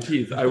out of my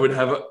teeth.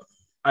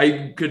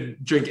 I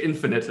could drink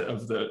infinite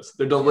of those.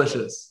 They're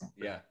delicious.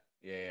 Yeah.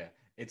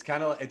 It's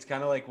kind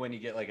of like when you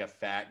get like a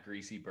fat,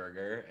 greasy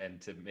burger and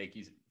to make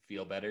you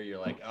feel better, you're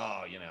like,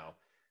 oh,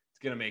 it's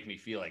going to make me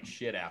feel like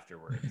shit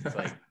afterwards. It's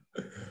like,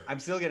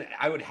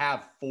 I would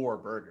have 4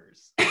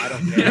 burgers. I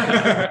don't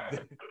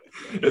care.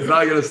 It's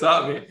not going to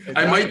stop me.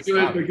 I might do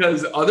it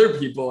because other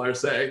people are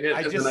saying it.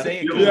 I just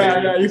say it.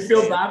 Yeah. You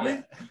feel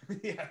badly?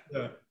 Yeah.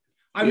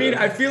 I mean,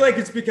 I feel like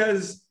it's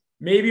because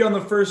maybe on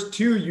the first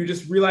 2, you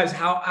just realize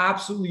how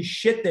absolutely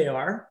shit they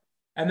are.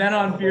 And then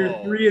on beer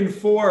 3 and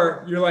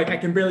 4, you're like, I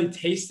can barely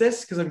taste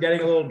this because I'm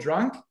getting a little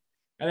drunk.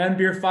 And then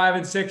beer 5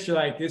 and 6, you're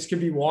like, this could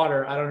be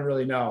water. I don't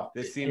really know.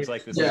 This seems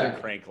like this is a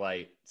Crank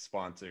Light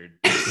sponsored.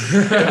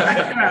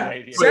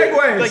 Segways.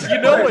 Like,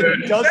 you know what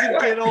doesn't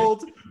get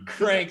old?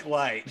 Crank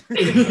Light.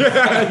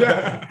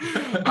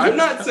 I'm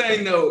not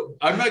saying though,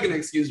 I'm not going to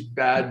excuse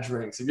bad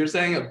drinks. If you're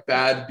saying a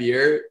bad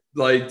beer,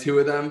 like 2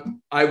 of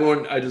them, I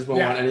just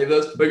won't want any of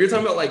those. But if you're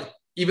talking about like,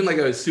 even like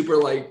a super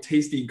like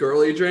tasty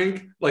girly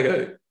drink, like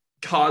a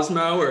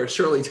Cosmo or a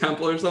Shirley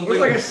Temple or something.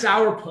 Like a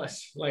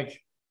sourpuss.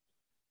 Like,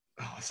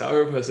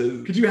 sourpuss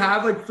is. Could you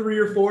have like 3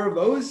 or 4 of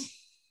those?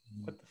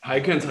 I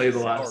couldn't tell you the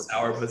last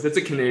sourpuss. It's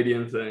a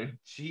Canadian thing.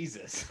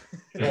 Jesus.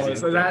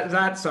 So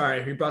that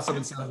sorry, we brought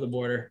something south of the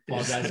border.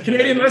 Apologize.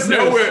 Canadian listeners.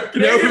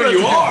 Know who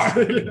you are.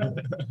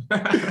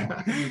 All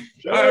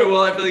right.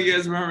 Well, I feel like you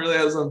guys weren't really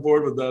as on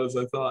board with that as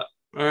I thought.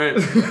 All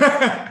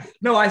right.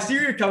 No, I see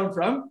where you're coming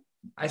from.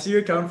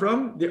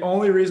 The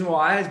only reason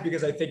why is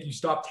because I think you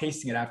stopped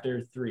tasting it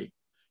after 3.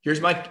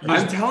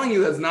 I'm telling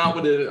you, that's not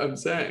what I'm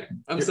saying.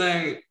 I'm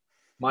saying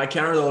my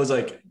counter though is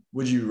like,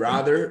 would you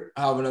rather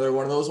have another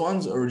one of those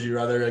ones, or would you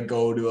rather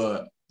go to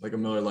a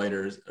Miller Lite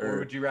or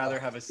would you rather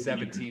have a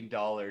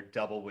 $17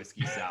 double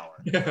whiskey sour?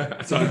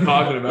 That's what I'm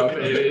talking about,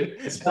 baby.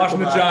 It's watching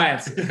the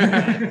Giants.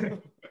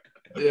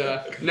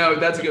 Yeah, no,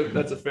 that's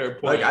a fair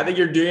point. Like, I think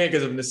you're doing it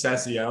because of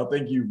necessity. I don't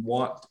think you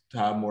want to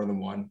have more than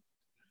one.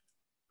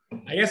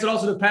 I guess it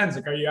also depends.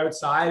 Like, are you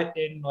outside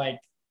in like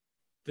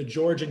the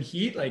Georgian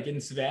heat, like in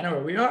Savannah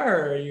where we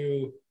are, or are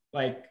you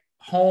like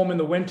home in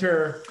the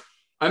winter?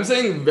 I'm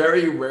saying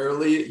very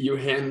rarely you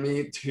hand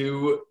me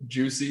 2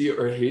 juicy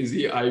or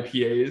hazy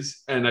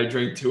IPAs and I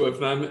drink 2 of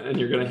them and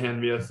you're going to hand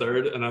me a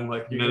third. And I'm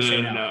like,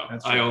 no.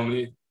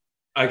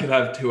 I could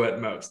have 2 at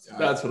most. Yeah,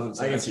 that's what I'm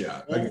saying. I can see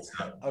that.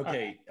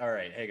 Okay. All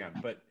right. Hang on.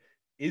 But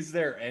is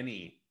there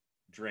any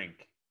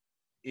drink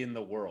in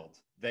the world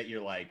that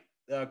you're like,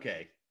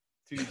 okay,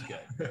 2's good?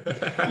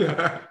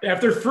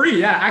 If they're free.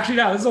 Yeah. Actually,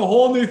 no, this is a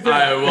whole new thing.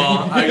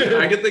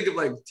 I could think of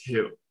like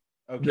 2.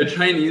 Okay. The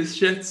Chinese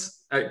shits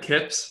at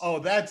Kips. Oh,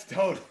 that's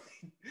totally.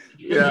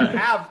 Yeah. You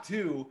have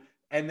 2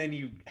 and then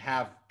you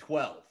have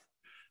 12.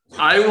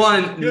 I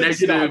want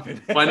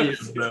negative funny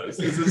of those.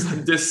 This is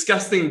a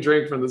disgusting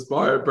drink from this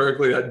bar at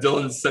Berkeley that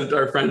Dylan sent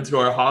our friend to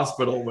our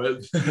hospital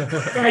with.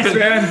 Thanks,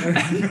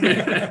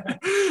 man.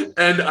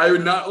 And I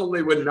would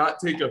not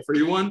take a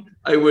free one.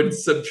 I would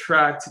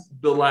subtract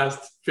the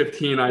last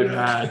 15 I've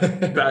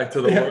had back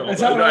to the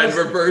world. I'd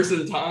reverse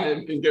in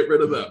time and get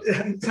rid of them.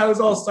 That's how this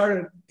all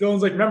started.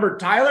 Dylan's like, remember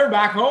Tyler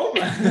back home?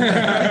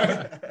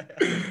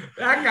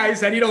 That guy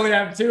said he'd only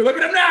have 2. Look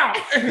at him now.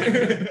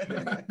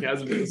 He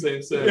hasn't been the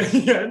same since.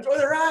 Yeah, enjoy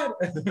the ride.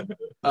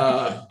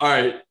 All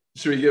right.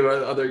 Should we give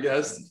our other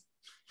guests?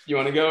 You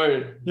want to go?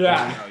 Or?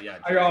 Yeah. Oh, yeah.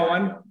 I got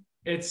one.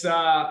 It's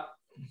on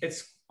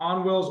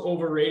Will's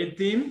overrated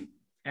theme.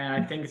 And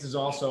I think this is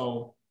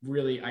also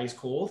really ice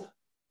cold.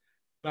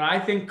 But I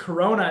think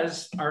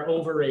Coronas are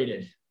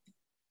overrated.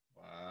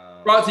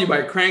 Wow. Brought to you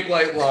by Crank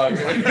Light Log.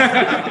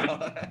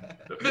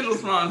 Official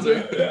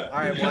sponsor. Yeah. All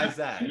right. Why is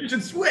that? You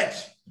should switch.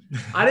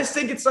 I just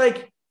think it's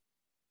like,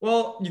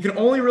 well, you can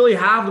only really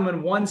have them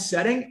in one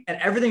setting and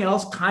everything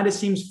else kind of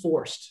seems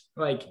forced.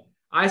 Like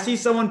I see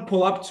someone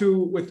pull up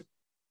with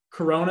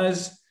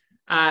Coronas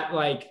at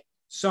like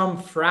some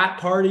frat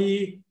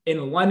party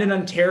in London,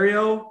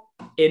 Ontario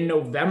in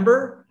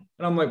November.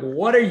 And I'm like,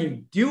 what are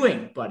you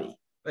doing, buddy?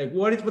 Like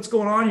what's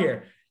going on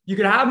here? You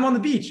could have them on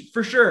the beach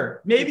for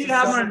sure. Maybe you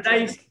have them on a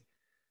nice.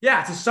 Yeah,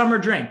 it's a summer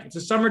drink.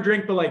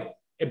 But like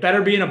it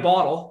better be in a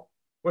bottle.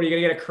 What are you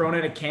going to get a Corona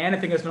in a can? I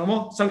think that's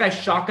normal. Some guy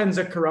shotguns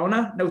a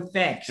Corona. No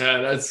thanks.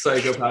 Yeah, that's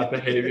psychopath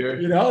behavior.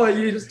 You know, like,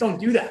 you just don't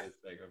do that.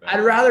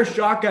 I'd rather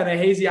shotgun a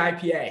hazy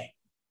IPA.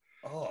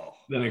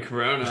 Than a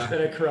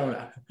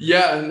Corona.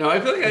 Yeah, no, I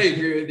feel like I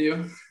agree with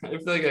you.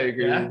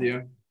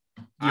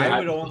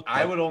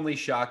 I would only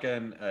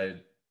shotgun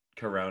a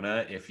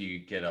Corona if you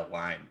get a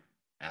lime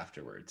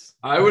afterwards.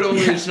 I would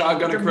only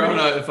shotgun a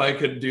Corona if I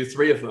could do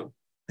 3 of them.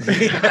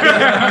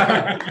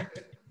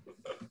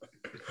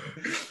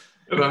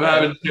 If I'm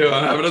having 2,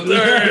 I'm having a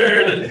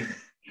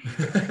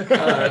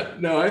 3rd.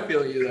 No, I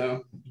feel you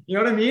though. You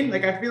know what I mean?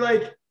 Like, I feel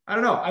like, I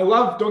don't know.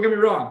 Don't get me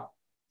wrong.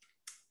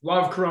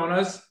 Love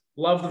Coronas.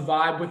 Love the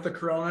vibe with the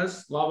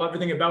Coronas. Love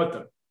everything about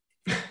them.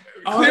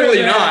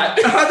 Clearly not.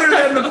 Other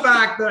than the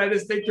fact that I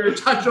just think they're a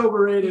touch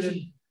overrated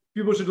and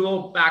people should do a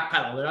little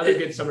backpedal. They're other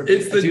good summer.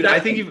 Dude, I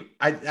think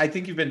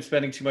you've been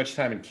spending too much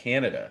time in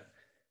Canada.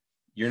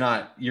 You're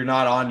not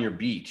on your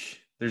beach.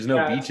 There's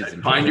no beaches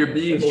in Find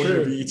Canada.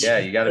 your beach. Yeah,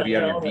 you got to be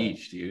on your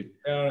beach, dude.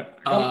 Got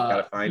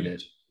to find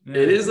it. It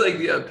is like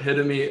the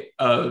epitome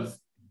of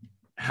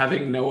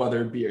having no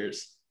other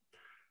beers.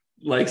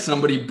 Like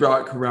somebody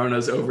brought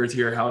Coronas over to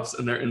your house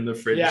and they're in the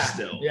fridge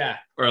still. Yeah.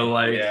 Or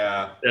like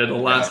they're the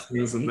last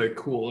things in the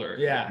cooler.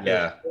 Yeah.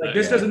 Yeah. Like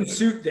this doesn't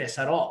suit this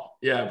at all.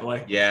 Yeah, but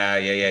like yeah.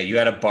 You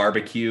had a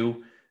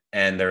barbecue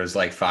and there was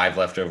like 5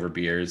 leftover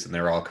beers and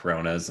they're all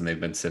Coronas and they've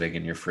been sitting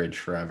in your fridge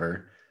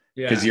forever.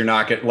 Yeah. Because you're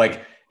not gonna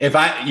like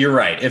you're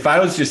right. If I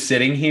was just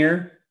sitting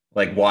here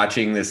like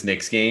watching this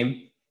Knicks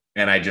game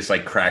and I just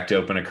like cracked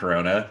open a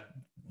Corona,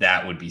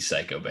 that would be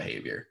psycho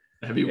behavior.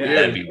 That'd be Yeah, weird.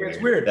 That'd be it's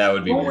weird. weird. That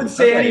would be No one weird. would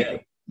say Okay,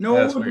 anything. yeah.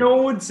 That's weird. No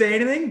one would say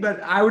anything,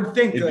 but I would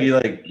think It'd be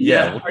like,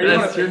 yeah, Yeah,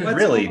 that's true. let's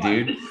really, move on.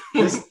 dude.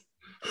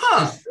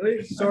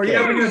 Really? So are Okay. you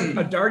having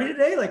a darty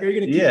today? Like, are you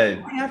gonna keep Yeah.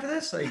 going after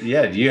this? Like,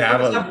 Yeah, do you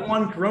have let's have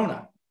one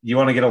Corona. you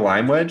want to get a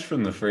lime wedge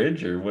from the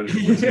fridge or what's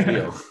the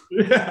deal?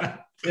 Yeah.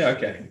 Yeah,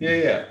 okay.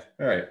 Yeah.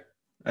 All right.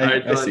 All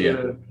right, I see John,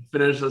 it. to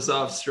finish us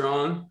off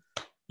strong.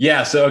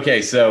 Yeah, so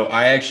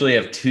I actually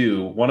have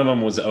two. One of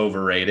them was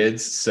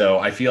overrated, so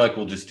I feel like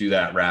we'll just do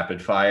that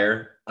rapid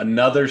fire.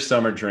 Another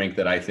summer drink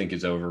that I think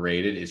is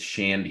overrated is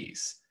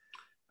shandies.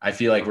 I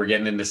feel like we're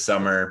getting into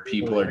summer.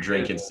 People are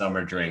drinking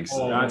summer drinks.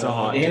 That's a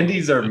hot.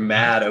 Shandies are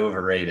mad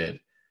overrated.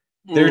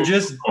 They're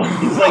just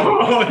it's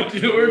like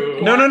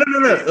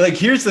no. Like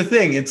here's the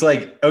thing. It's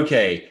like,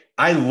 okay,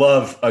 I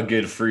love a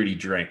good fruity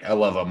drink. I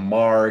love a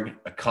Marg,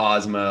 a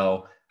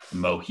Cosmo, a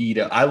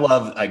mojito. I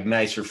love a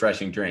nice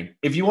refreshing drink.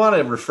 If you want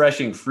a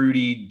refreshing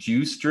fruity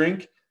juice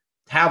drink,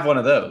 have one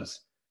of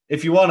those.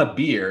 If you want a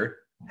beer,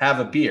 have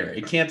a beer.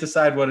 It can't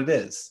decide what it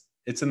is.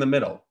 It's in the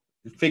middle.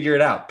 Figure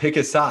it out. Pick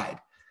a side.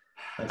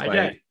 That's I my-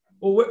 get it.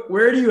 Well,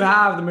 where do you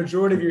have the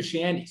majority of your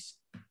shandies?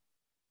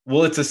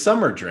 Well, it's a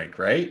summer drink,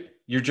 right?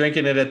 You're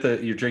drinking it at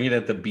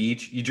the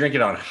beach. You drink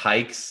it on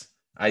hikes,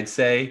 I'd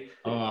say.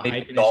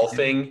 Maybe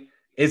golfing.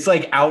 It's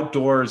like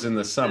outdoors in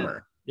the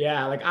summer.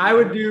 Yeah, like I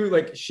would do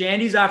like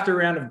shandies after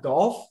a round of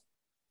golf,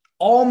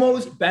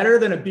 almost better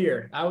than a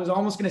beer. I was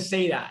almost gonna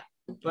say that.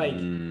 Like,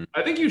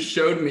 I think you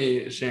showed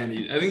me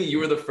Shandy. I think you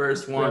were the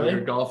first one. Really? We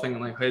were golfing in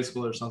like high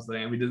school or something,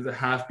 and we did the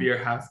half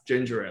beer, half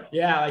ginger ale.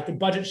 yeah, like the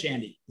budget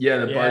shandy. Yeah,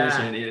 the Yeah. budget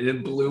Shandy.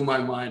 It blew my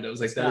mind. I was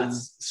like, It's that nuts.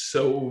 is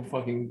so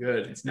fucking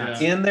good. It's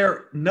nuts. Yeah. And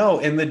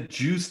the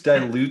juice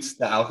dilutes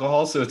the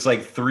alcohol, so it's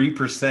like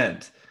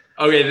 3%.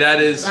 Okay, that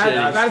is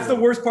shitty. That's the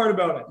worst part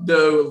about it.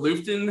 The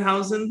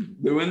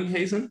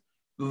Leuvenhazen.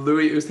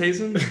 Louis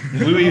Oosthuizen?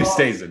 Louis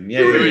Oosthuizen.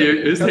 Yeah.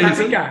 Louis That's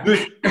the Oosthuizen. guy.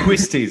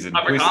 Oosthuizen.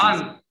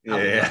 Leprechaun.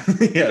 Yeah.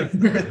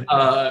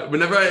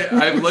 Whenever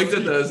I've looked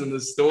at those in the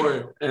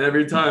store, and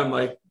every time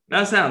like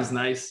that sounds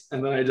nice,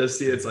 and then I just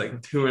see it's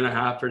like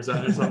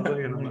 2.5% or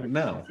something, and I'm like,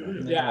 No.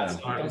 Yeah,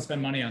 don't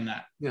spend money on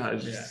that. yeah,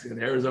 it's just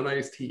an Arizona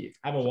iced tea.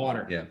 Have a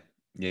water. Yeah.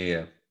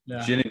 Yeah.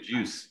 Gin and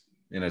juice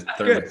in a That's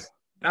thermos. good.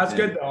 That's Yeah.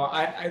 good though.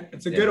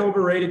 It's a good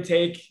overrated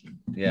take.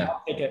 Yeah.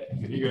 I'll take it.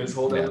 You guys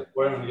hold Yeah. it.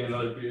 We're gonna get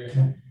another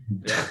beer.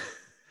 Yeah.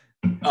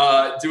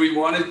 Do we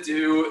want to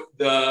do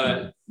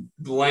the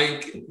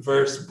blank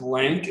versus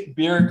blank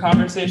beer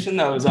conversation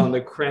that was on the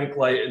Crank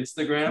Light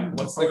Instagram?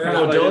 What's the Crank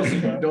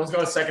Light? Dylan's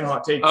got a second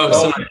hot take. Oh,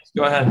 sorry.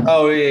 Go ahead.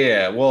 Oh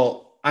yeah.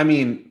 Well, I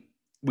mean,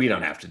 we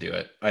don't have to do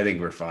it. I think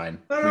we're fine.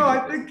 No,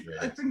 I think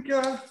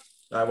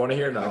I want to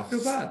hear now. I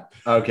feel bad.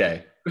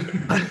 Okay.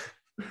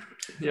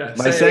 Yeah.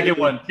 My second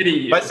one.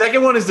 Kitty. My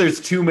second one is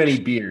there's too many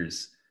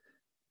beers.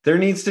 There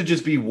needs to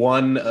just be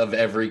one of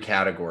every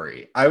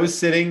category. I was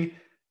sitting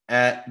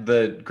at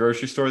the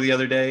grocery store the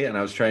other day and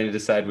I was trying to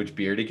decide which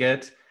beer to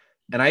get.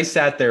 And I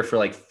sat there for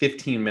like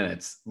 15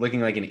 minutes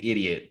looking like an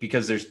idiot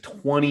because there's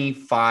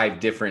 25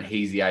 different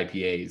hazy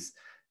IPAs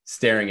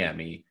staring at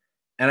me.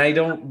 And I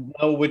don't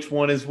know which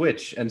one is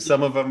which. And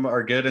some of them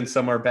are good and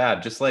some are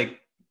bad. Just like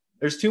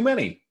there's too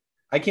many.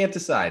 I can't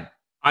decide.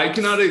 I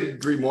cannot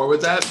agree more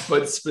with that,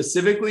 but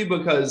specifically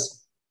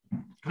because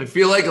I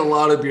feel like a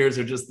lot of beers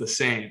are just the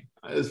same.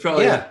 It's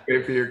probably not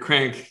great for your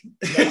Crank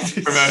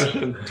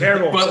promotion.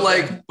 Terrible. But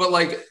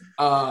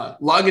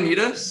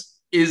Lagunitas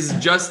is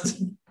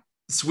just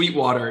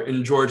Sweetwater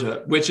in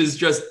Georgia, which is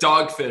just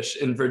Dogfish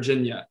in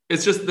Virginia.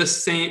 It's just the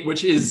same,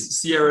 which is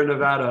Sierra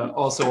Nevada,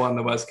 also on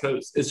the West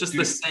Coast. It's just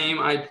the same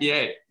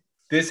IPA.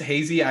 This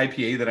hazy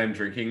IPA that I'm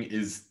drinking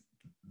is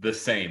the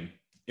same.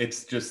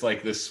 It's just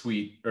like the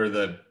sweet or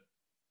the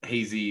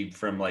hazy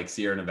from like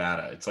Sierra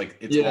Nevada. It's like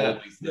it's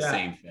always the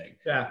same thing.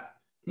 Yeah.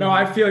 No,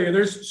 I feel you.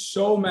 There's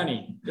so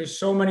many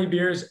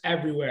beers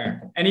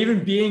everywhere. And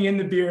even being in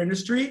the beer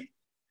industry,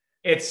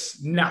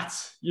 it's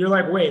nuts. You're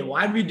like, wait,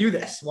 why did we do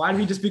this? Why did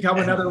we just become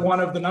another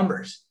one of the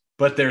numbers?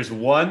 But there's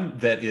one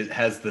that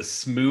has the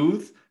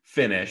smooth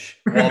finish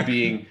while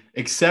being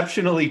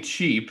exceptionally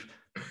cheap,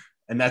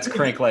 and that's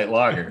Crank Light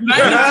Lager.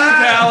 92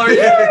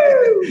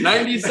 calories.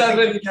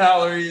 97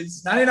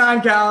 calories.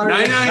 99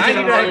 calories.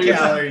 99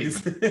 calories.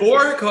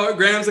 4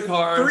 grams of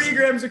carbs. 3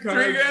 grams of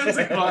carbs. 3 grams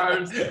of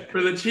carbs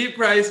for the cheap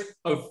price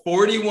of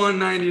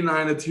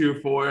 $41.99 a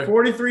 2-4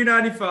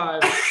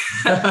 $43.95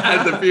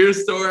 at the beer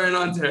store in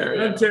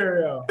Ontario.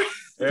 Ontario.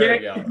 There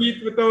Can't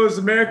compete with those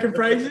American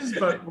prices,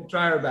 but we'll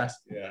try our best.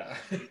 Yeah.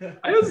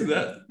 That was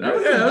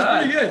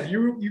pretty good.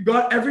 You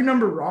got every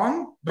number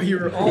wrong, but you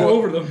were all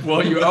over them.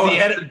 Well,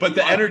 but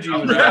the energy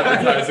was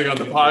advertising on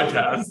the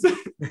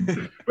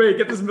podcast. Wait,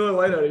 get this Miller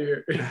Lite out of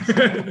here.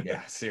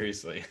 Yeah,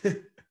 seriously.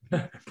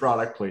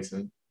 Product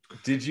placement.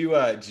 Did you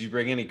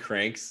bring any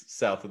cranks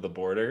south of the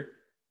border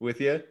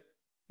with you?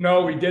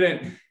 No, we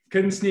didn't.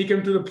 Couldn't sneak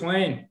him to the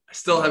plane. I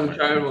still haven't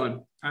tried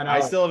one. I know.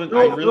 I still haven't. No,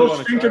 I really want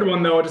to stinkered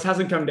one though. It just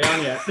hasn't come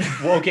down yet.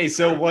 Well, okay.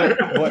 So what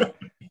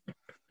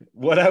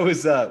what I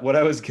was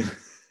gonna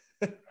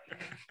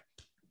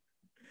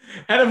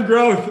Head of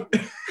growth.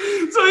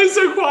 So he's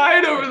so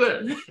quiet over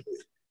there.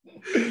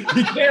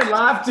 You can't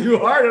laugh too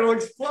hard; it'll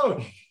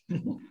explode.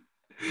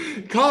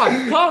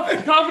 Cough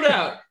it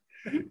out.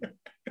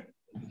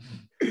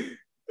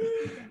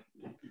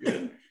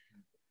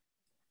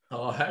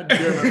 Oh, I do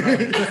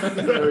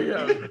remember. There we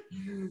go.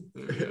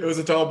 It was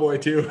a tall boy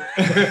too.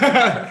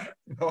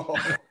 Oh.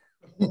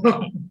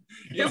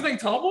 You guys make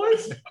tall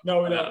boys?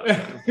 No, we don't.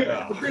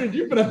 No. We're gonna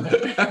do it.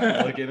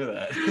 Look into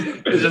that.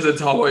 It's just a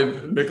tall boy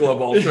Michelob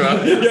Ultra.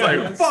 It's Yeah.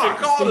 like,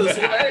 fuck all this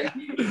way.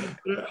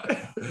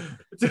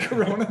 It's a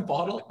Corona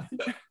bottle.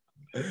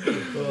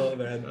 Oh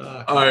man.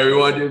 All right, we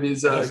want to do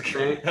these. That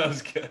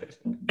was good.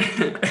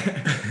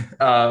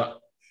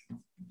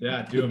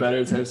 Yeah, Do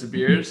better types of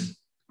beers.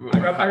 I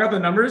got the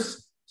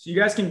numbers, so you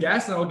guys can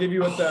guess, and I'll give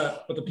you what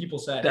the people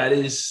said. That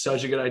is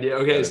such a good idea.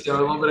 Okay, so a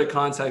little bit of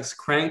context.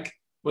 Crank,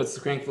 what's the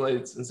Crank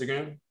Light's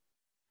Instagram?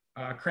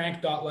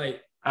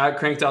 Crank.light. At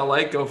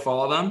crank.light, go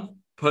follow them.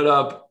 Put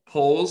up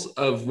polls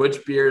of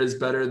which beer is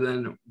better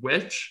than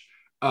which.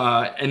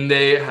 And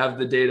they have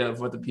the data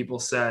of what the people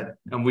said,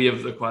 and we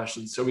have the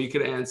questions. So we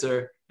could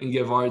answer and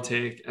give our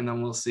take, and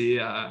then we'll see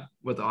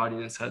what the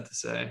audience had to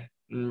say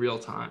in real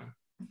time.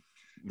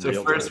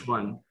 So first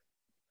one,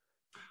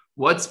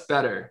 what's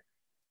better?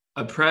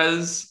 It's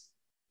French.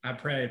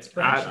 It's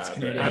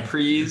Canadian.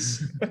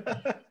 Apres.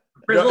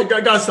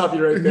 Gotta stop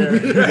you right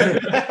there.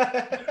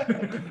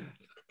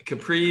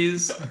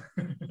 Capris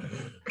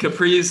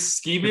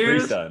ski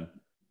beers.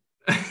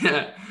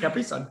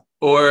 Capri Sun.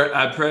 Or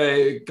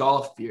après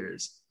golf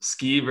beers.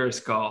 Ski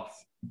versus golf.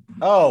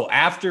 Oh,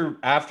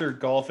 after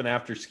golf and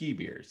after ski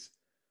beers.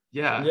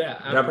 Yeah. Yeah.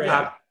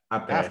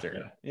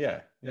 After.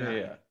 Yeah.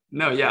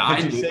 No, yeah,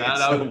 I knew that.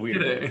 So I was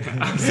weird. kidding.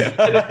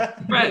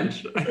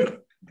 French.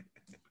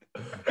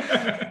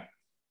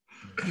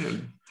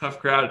 Tough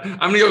crowd.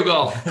 I'm gonna go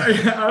golf. All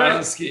right. I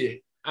don't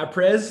ski.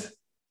 Apres.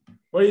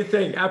 What do you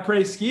think?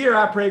 Après ski or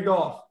après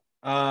golf?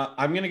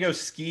 I'm gonna go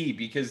ski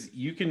because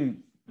you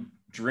can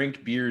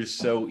drink beers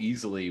so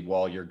easily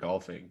while you're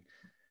golfing.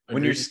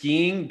 When you're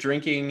skiing,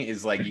 drinking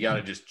is like you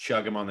gotta just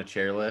chug them on the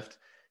chairlift,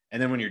 and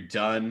then when you're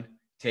done,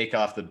 take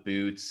off the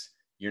boots.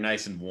 You're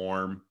nice and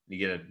warm. You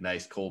get a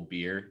nice cold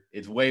beer.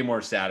 It's way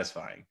more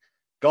satisfying.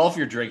 Golf,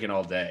 you're drinking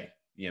all day.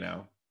 You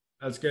know.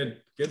 That's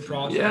good. Good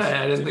process.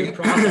 Yeah, I didn't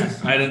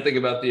think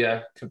about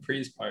the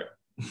Capri's part.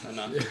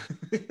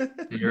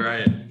 You're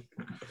right.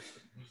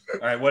 All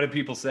right, what did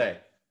people say?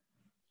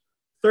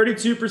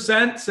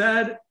 32%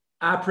 said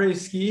après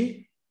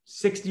ski.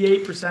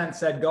 68%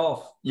 said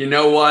golf. You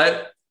know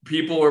what?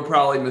 People were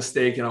probably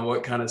mistaken on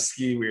what kind of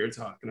ski we were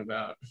talking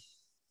about.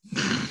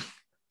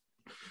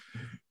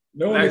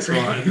 No Next one.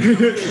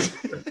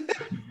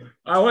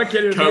 I want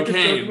to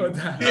cocaine. About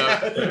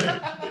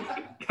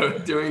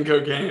that. Doing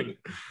cocaine.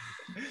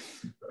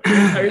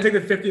 I'm gonna take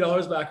the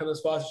 $50 back on the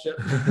sponsorship.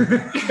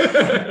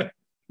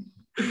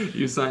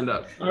 You signed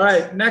up. All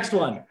right, next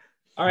one.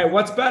 All right,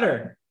 what's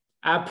better?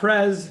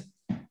 Après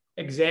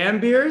exam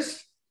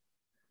beers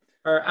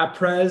or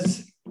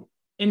après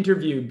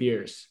interview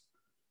beers?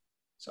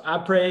 So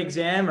après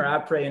exam or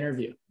après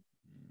interview?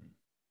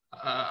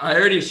 I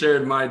already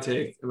shared my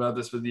take about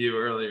this with you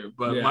earlier,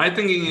 but my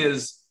thinking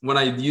is when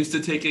I used to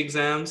take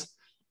exams,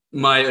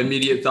 my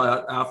immediate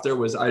thought after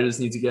was I just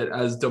need to get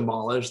as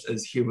demolished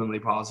as humanly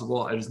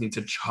possible. I just need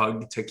to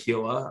chug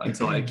tequila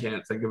until I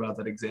can't think about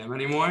that exam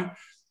anymore.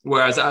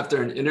 Whereas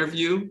after an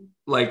interview,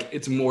 like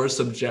it's more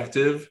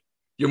subjective.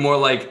 You're more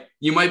like,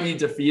 you might be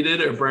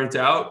defeated or burnt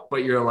out,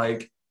 but you're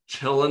like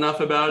chill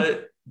enough about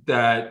it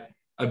that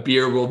a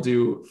beer will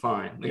do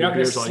fine. Like you're not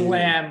going to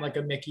slam like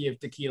a Mickey of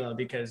tequila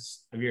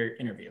because of your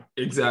interview.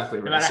 Exactly.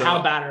 No matter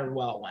how bad or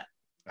well it went.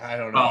 I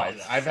don't know.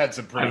 I've had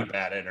some pretty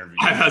bad interviews.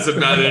 I've had some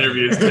bad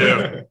interviews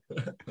too.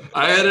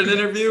 I had an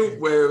interview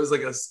where it was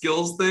like a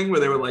skills thing where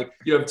they were like,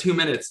 you have 2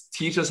 minutes,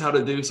 teach us how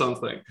to do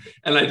something.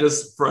 And I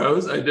just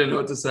froze. I didn't know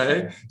what to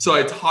say. So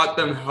I taught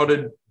them how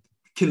to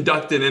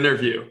conduct an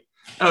interview.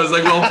 I was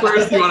like, well,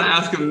 first you want to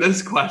ask them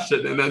this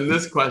question and then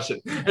this question.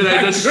 And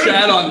I just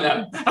shat on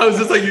them. I was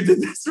just like, you did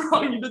this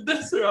wrong. You did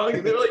this wrong.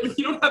 And they were like,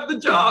 you don't have the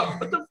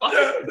job. What the fuck?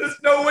 There's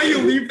no way you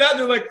leave that.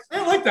 They're like,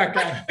 I like that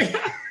guy.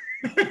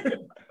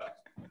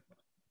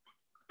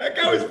 That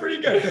guy was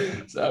pretty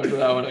good. So after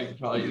that one, I could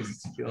probably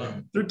use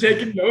tequila. They're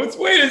taking notes.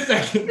 Wait a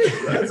second.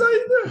 That's how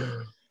you do it.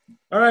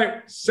 All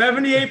right.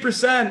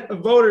 78% of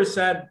voters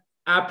said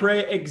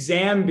après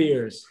exam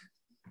beers.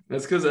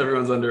 That's because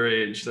everyone's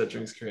underage that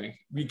drinks crank.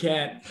 You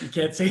can't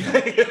say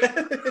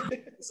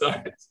that.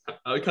 Sorry.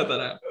 I'll cut that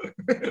out.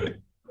 Okay.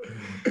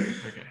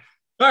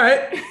 All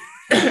right.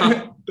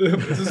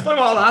 Is this fun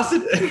while it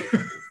lasted?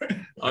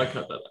 I'll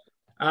cut that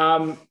out.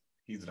 All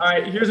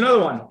right. Here's another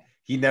one.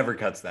 He never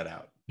cuts that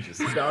out.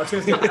 No, it's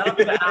gonna that'll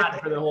be the ad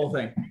for the whole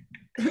thing.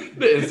 The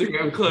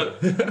Instagram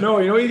clip. No,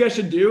 you know what you guys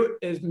should do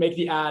is make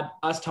the ad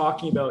us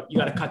talking about. You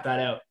got to cut that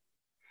out.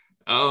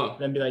 Oh,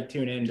 then be like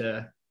tune in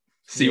to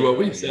see what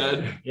we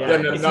said. Yeah,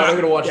 no, I'm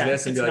gonna watch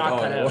this and be like,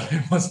 oh,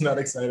 it wasn't that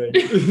exciting.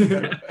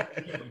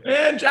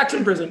 And Jack's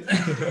in prison.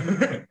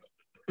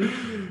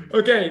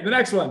 Okay, the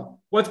next one.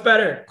 What's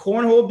better,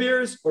 cornhole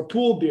beers or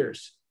pool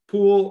beers?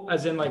 Pool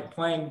as in like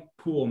playing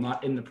pool,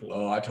 not in the pool.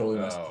 Oh, I totally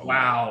messed Oh. up.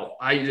 Wow,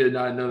 I did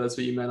not know that's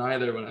what you meant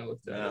either when I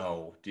looked at it.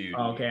 No, dude.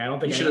 Oh, okay, I don't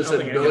think You should have said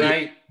Can billiard. I,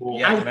 I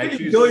can I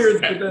think choose billiards,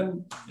 but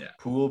then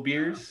pool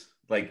beers?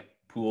 Like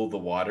pool the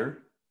water?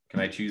 Can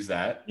I choose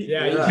that?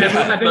 yeah, Yeah. I think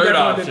Third that's what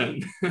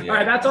option. All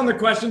right, that's on the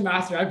question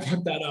master. I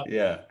put that up.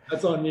 Yeah.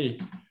 That's on me.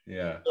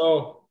 Yeah.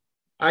 So,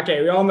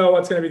 okay, we all know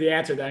what's going to be the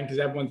answer then because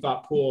everyone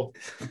thought pool.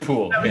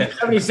 Pool. Yeah.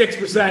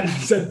 76%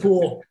 said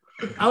pool.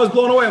 I was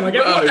blown away. I'm like,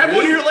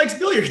 everyone here likes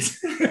billiards.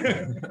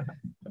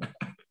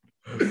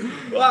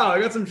 Wow,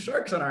 I got some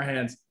sharks on our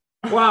hands.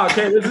 Wow,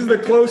 okay, this is the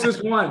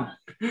closest one.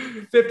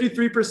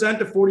 53%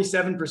 to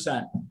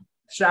 47%.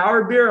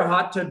 Shower beer or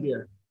hot tub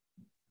beer?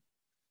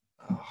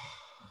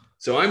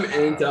 So I'm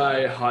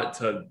anti hot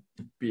tub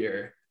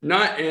beer.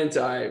 Not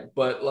anti,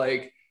 but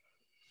like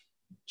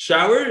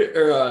shower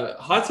or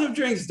hot tub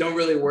drinks don't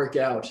really work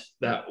out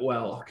that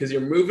well because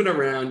you're moving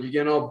around, you're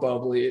getting all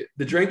bubbly.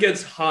 The drink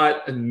gets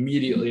hot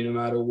immediately no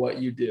matter what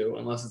you do,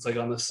 unless it's like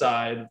on the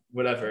side,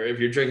 whatever. If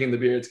you're drinking the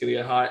beer, it's gonna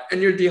get hot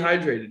and you're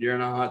dehydrated. You're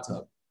in a hot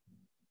tub.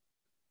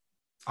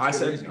 I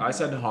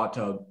said hot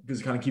tub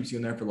because it kind of keeps you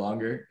in there for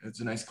longer. It's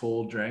a nice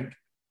cold drink.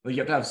 Like you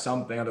have to have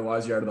something,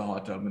 otherwise you're out of the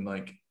hot tub in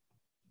like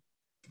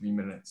 3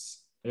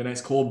 minutes. Like a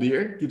nice cold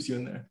beer keeps you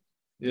in there.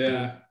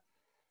 Yeah.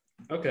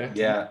 Okay.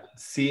 Yeah.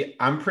 See,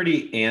 I'm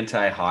pretty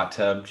anti hot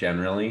tub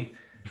generally.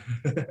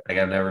 Like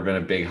I've never been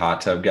a big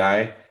hot tub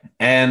guy.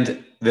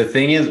 And the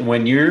thing is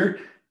when you're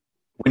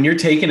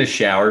taking a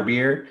shower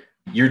beer,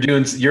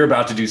 you're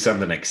about to do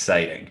something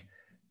exciting.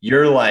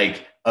 You're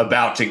like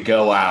about to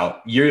go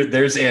out.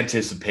 There's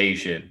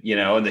anticipation,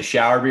 and the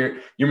shower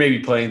beer, you're maybe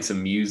playing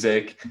some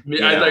music. I thought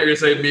you were gonna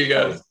say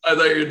Migos. I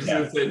thought you were just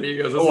gonna say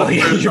Migos. Well,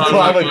 you're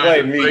probably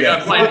playing Migos. Like,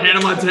 I'm playing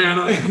Hannah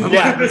Montana. I'm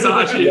playing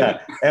Versace. Yeah,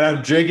 and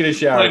I'm drinking a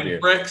shower Playing beer.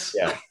 Bricks.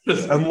 Yeah,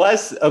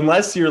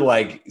 unless you're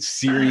like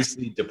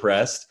seriously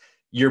depressed,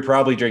 you're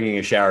probably drinking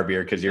a shower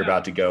beer because you're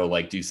about to go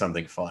like do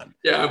something fun.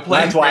 Yeah, I'm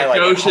playing. That's why I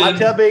like Ocean. hot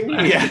tubbing.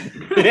 Yeah,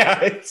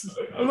 yeah.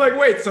 I'm like,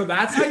 wait, so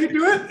that's how you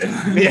do it?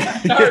 Yeah.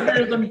 Shower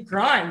beers, I'm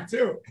crying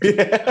too.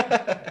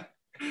 Yeah.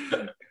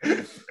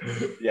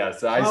 Yeah,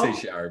 so I say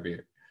shower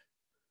beer.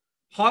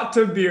 Hot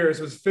tub beers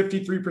was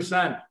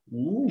 53%.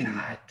 Ooh.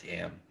 God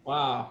damn.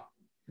 Wow.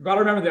 You've got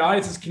to remember the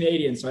audience is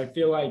Canadian, so I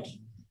feel like it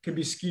could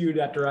be skewed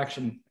that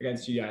direction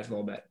against you guys a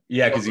little bit.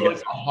 Yeah, because you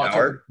got a hot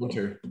tub in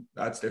winter.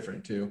 That's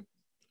different too.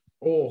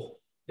 Oh,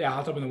 yeah,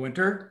 hot tub in the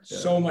winter,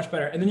 so much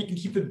better. And then you can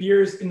keep the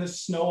beers in the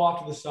snow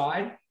off to the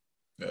side,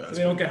 Yeah, so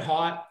they don't get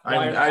hot.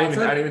 I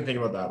didn't even think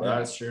about that, but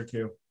that's true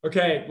too.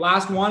 Okay,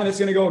 last one, and it's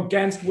going to go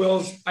against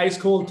Will's ice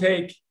cold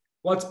take.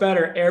 What's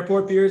better,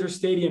 airport beers or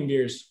stadium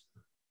beers?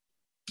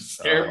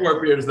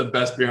 Airport beer is the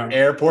best beer on.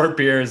 Airport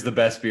beer is the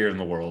best beer in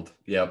the world.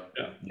 Yep.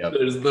 Yeah. Yep.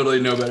 There's literally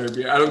no better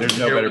beer. I don't. There's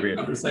no care better what beer.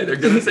 numbers say. They're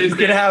gonna say You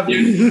can have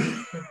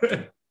stadium.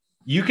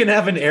 you can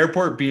have an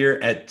airport beer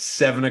at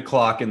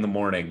 7:00 in the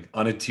morning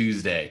on a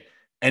Tuesday,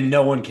 and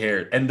no one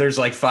cared. And there's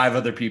like 5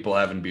 other people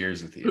having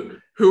beers with you.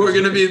 Who are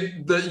gonna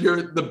be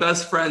the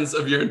best friends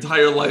of your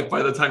entire life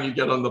by the time you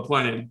get on the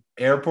plane.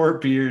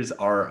 Airport beers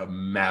are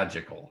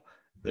magical.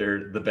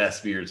 They're the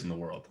best beers in the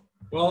world.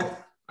 Well,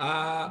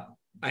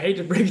 I hate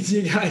to break it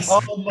to you guys.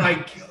 Oh my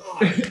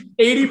god!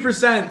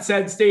 80%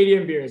 said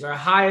stadium beers, our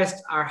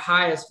highest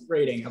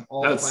rating of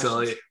all. That's the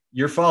questions. silly.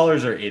 Your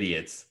followers are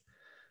idiots.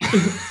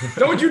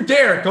 Don't you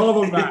dare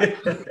call them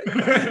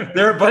that.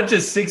 They're a bunch of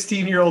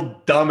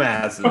 16-year-old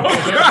dumbasses.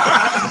 Okay.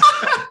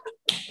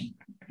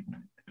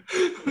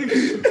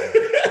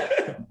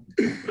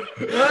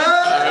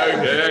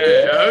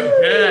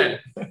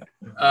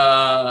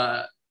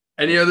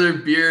 Any other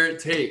beer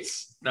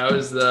takes? That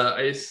was the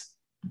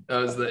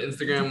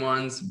Instagram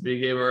ones. We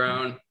gave our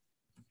own.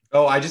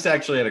 Oh, I just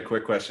actually had a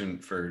quick question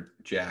for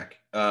Jack.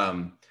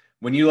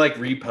 When you like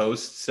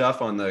repost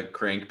stuff on the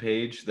Crank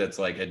page, that's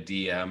like a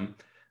DM.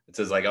 It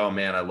says like, "Oh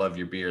man, I love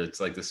your beer. It's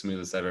like the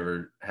smoothest I've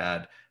ever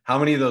had." How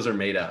many of those are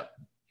made up?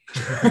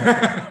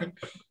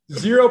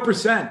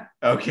 0%.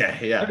 Okay,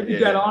 yeah. To be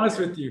dead honest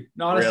with you,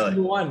 not a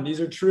single one. These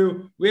are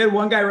true. We had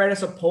one guy write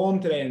us a poem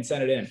today and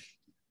send it in.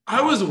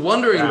 I was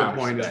wondering Wow, the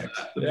point of respect.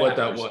 that, what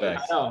that was.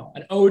 Respect. I know,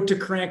 an ode to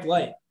Crank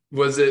Light.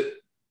 Was it?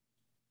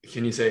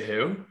 Can you say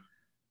who?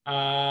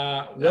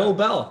 Will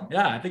Bell.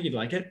 Yeah, I think you'd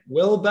like it.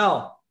 Will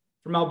Bell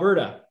from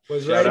Alberta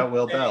was Shout out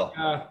Will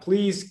Bell.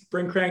 Please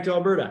bring Crank to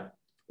Alberta.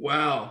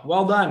 Wow.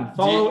 Well done.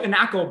 Follow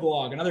Inako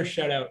blog. Another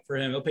shout out for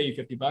him. He'll pay you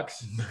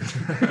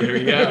 $50. There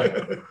we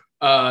go.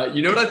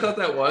 You know what I thought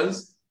that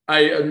was?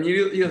 I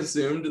immediately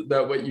assumed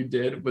that what you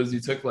did was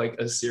you took like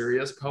a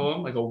serious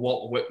poem, like a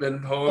Walt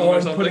Whitman poem or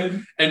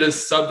something, and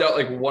just subbed out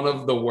like one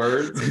of the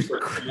words for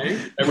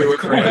Crank everywhere.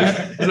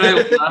 And I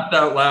laughed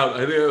out loud.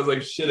 I think I was like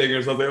shitting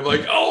or something. I'm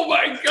like, oh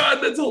my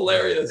God, that's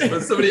hilarious.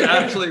 But somebody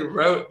actually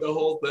wrote the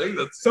whole thing.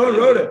 Someone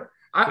wrote it.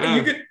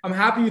 I'm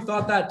happy you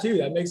thought that too.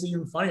 That makes it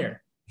even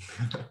funnier.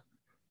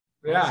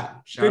 Yeah.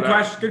 Good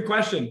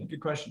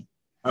question.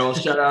 All right, well,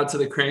 shout out to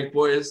the Crank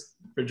Boys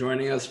for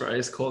joining us for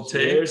Ice Cold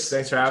Cheers. Takes.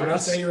 Thanks for having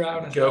us.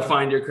 Go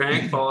find your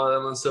crank, follow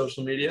them on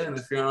social media, and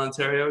if you're in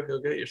Ontario, go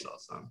get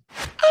yourself some. I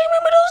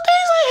remember those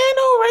days I had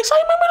no rights.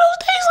 I remember those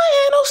days I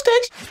had no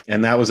sticks.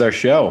 And that was our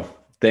show.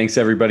 Thanks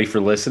everybody for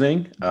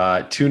listening.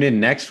 Tune in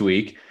next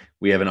week.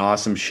 We have an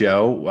awesome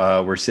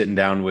show. We're sitting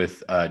down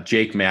with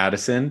Jake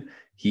Madison.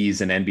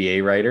 He's an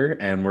NBA writer,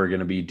 and we're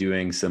going to be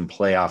doing some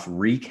playoff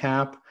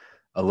recap,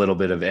 a little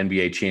bit of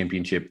NBA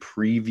championship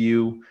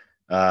preview,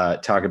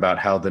 talk about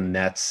how the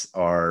Nets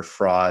are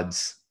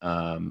frauds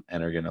and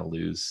are going to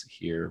lose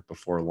here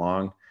before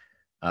long,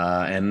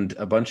 and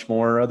a bunch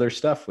more other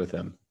stuff with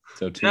him.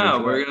 So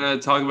we're going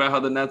to talk about how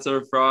the Nets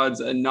are frauds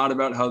and not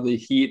about how the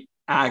Heat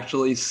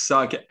actually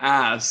suck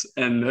ass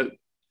and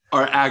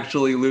are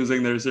actually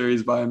losing their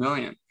series by 1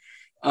 million.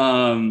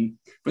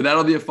 But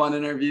that'll be a fun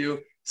interview.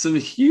 Some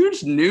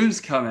huge news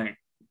coming,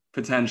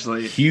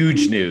 potentially.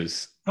 Huge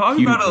news. Talk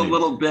about it a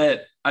little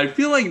bit. I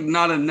feel like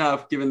not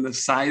enough given the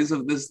size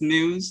of this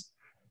news.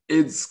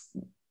 It's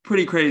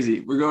pretty crazy.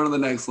 We're going to the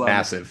next level.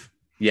 Massive.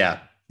 Yeah.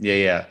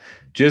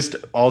 Just,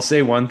 I'll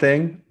say one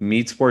thing.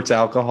 Meat Sports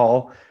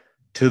Alcohol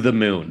to the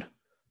moon.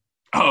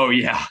 Oh,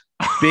 yeah.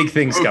 Big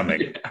things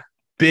coming. Yeah.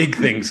 Big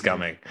things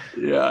coming.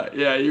 Yeah.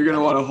 You're going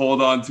to want to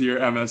hold on to your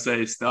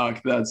MSA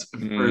stock. That's for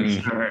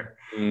sure.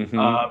 Mm-hmm.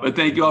 But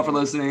thank you all for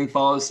listening.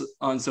 Follow us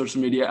on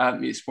social media at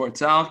Meat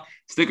Sports Al.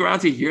 Stick around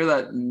to hear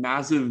that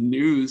massive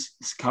news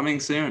is coming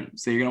soon.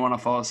 So you're going to want to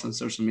follow us on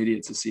social media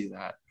to see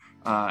that.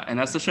 And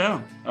that's the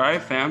show. All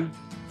right, fam.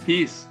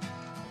 Peace.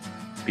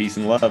 Peace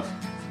and love.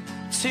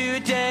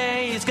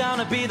 Today is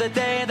gonna be the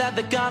day that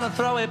they're gonna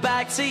throw it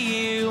back to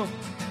you.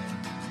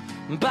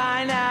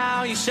 By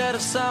now you should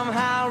have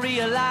somehow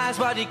realized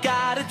what you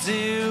gotta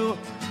do.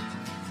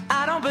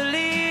 I don't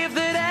believe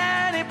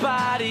that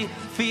anybody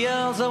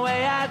feels the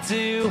way I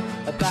do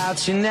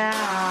about you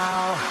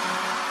now.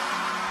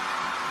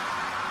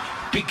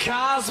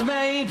 Because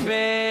maybe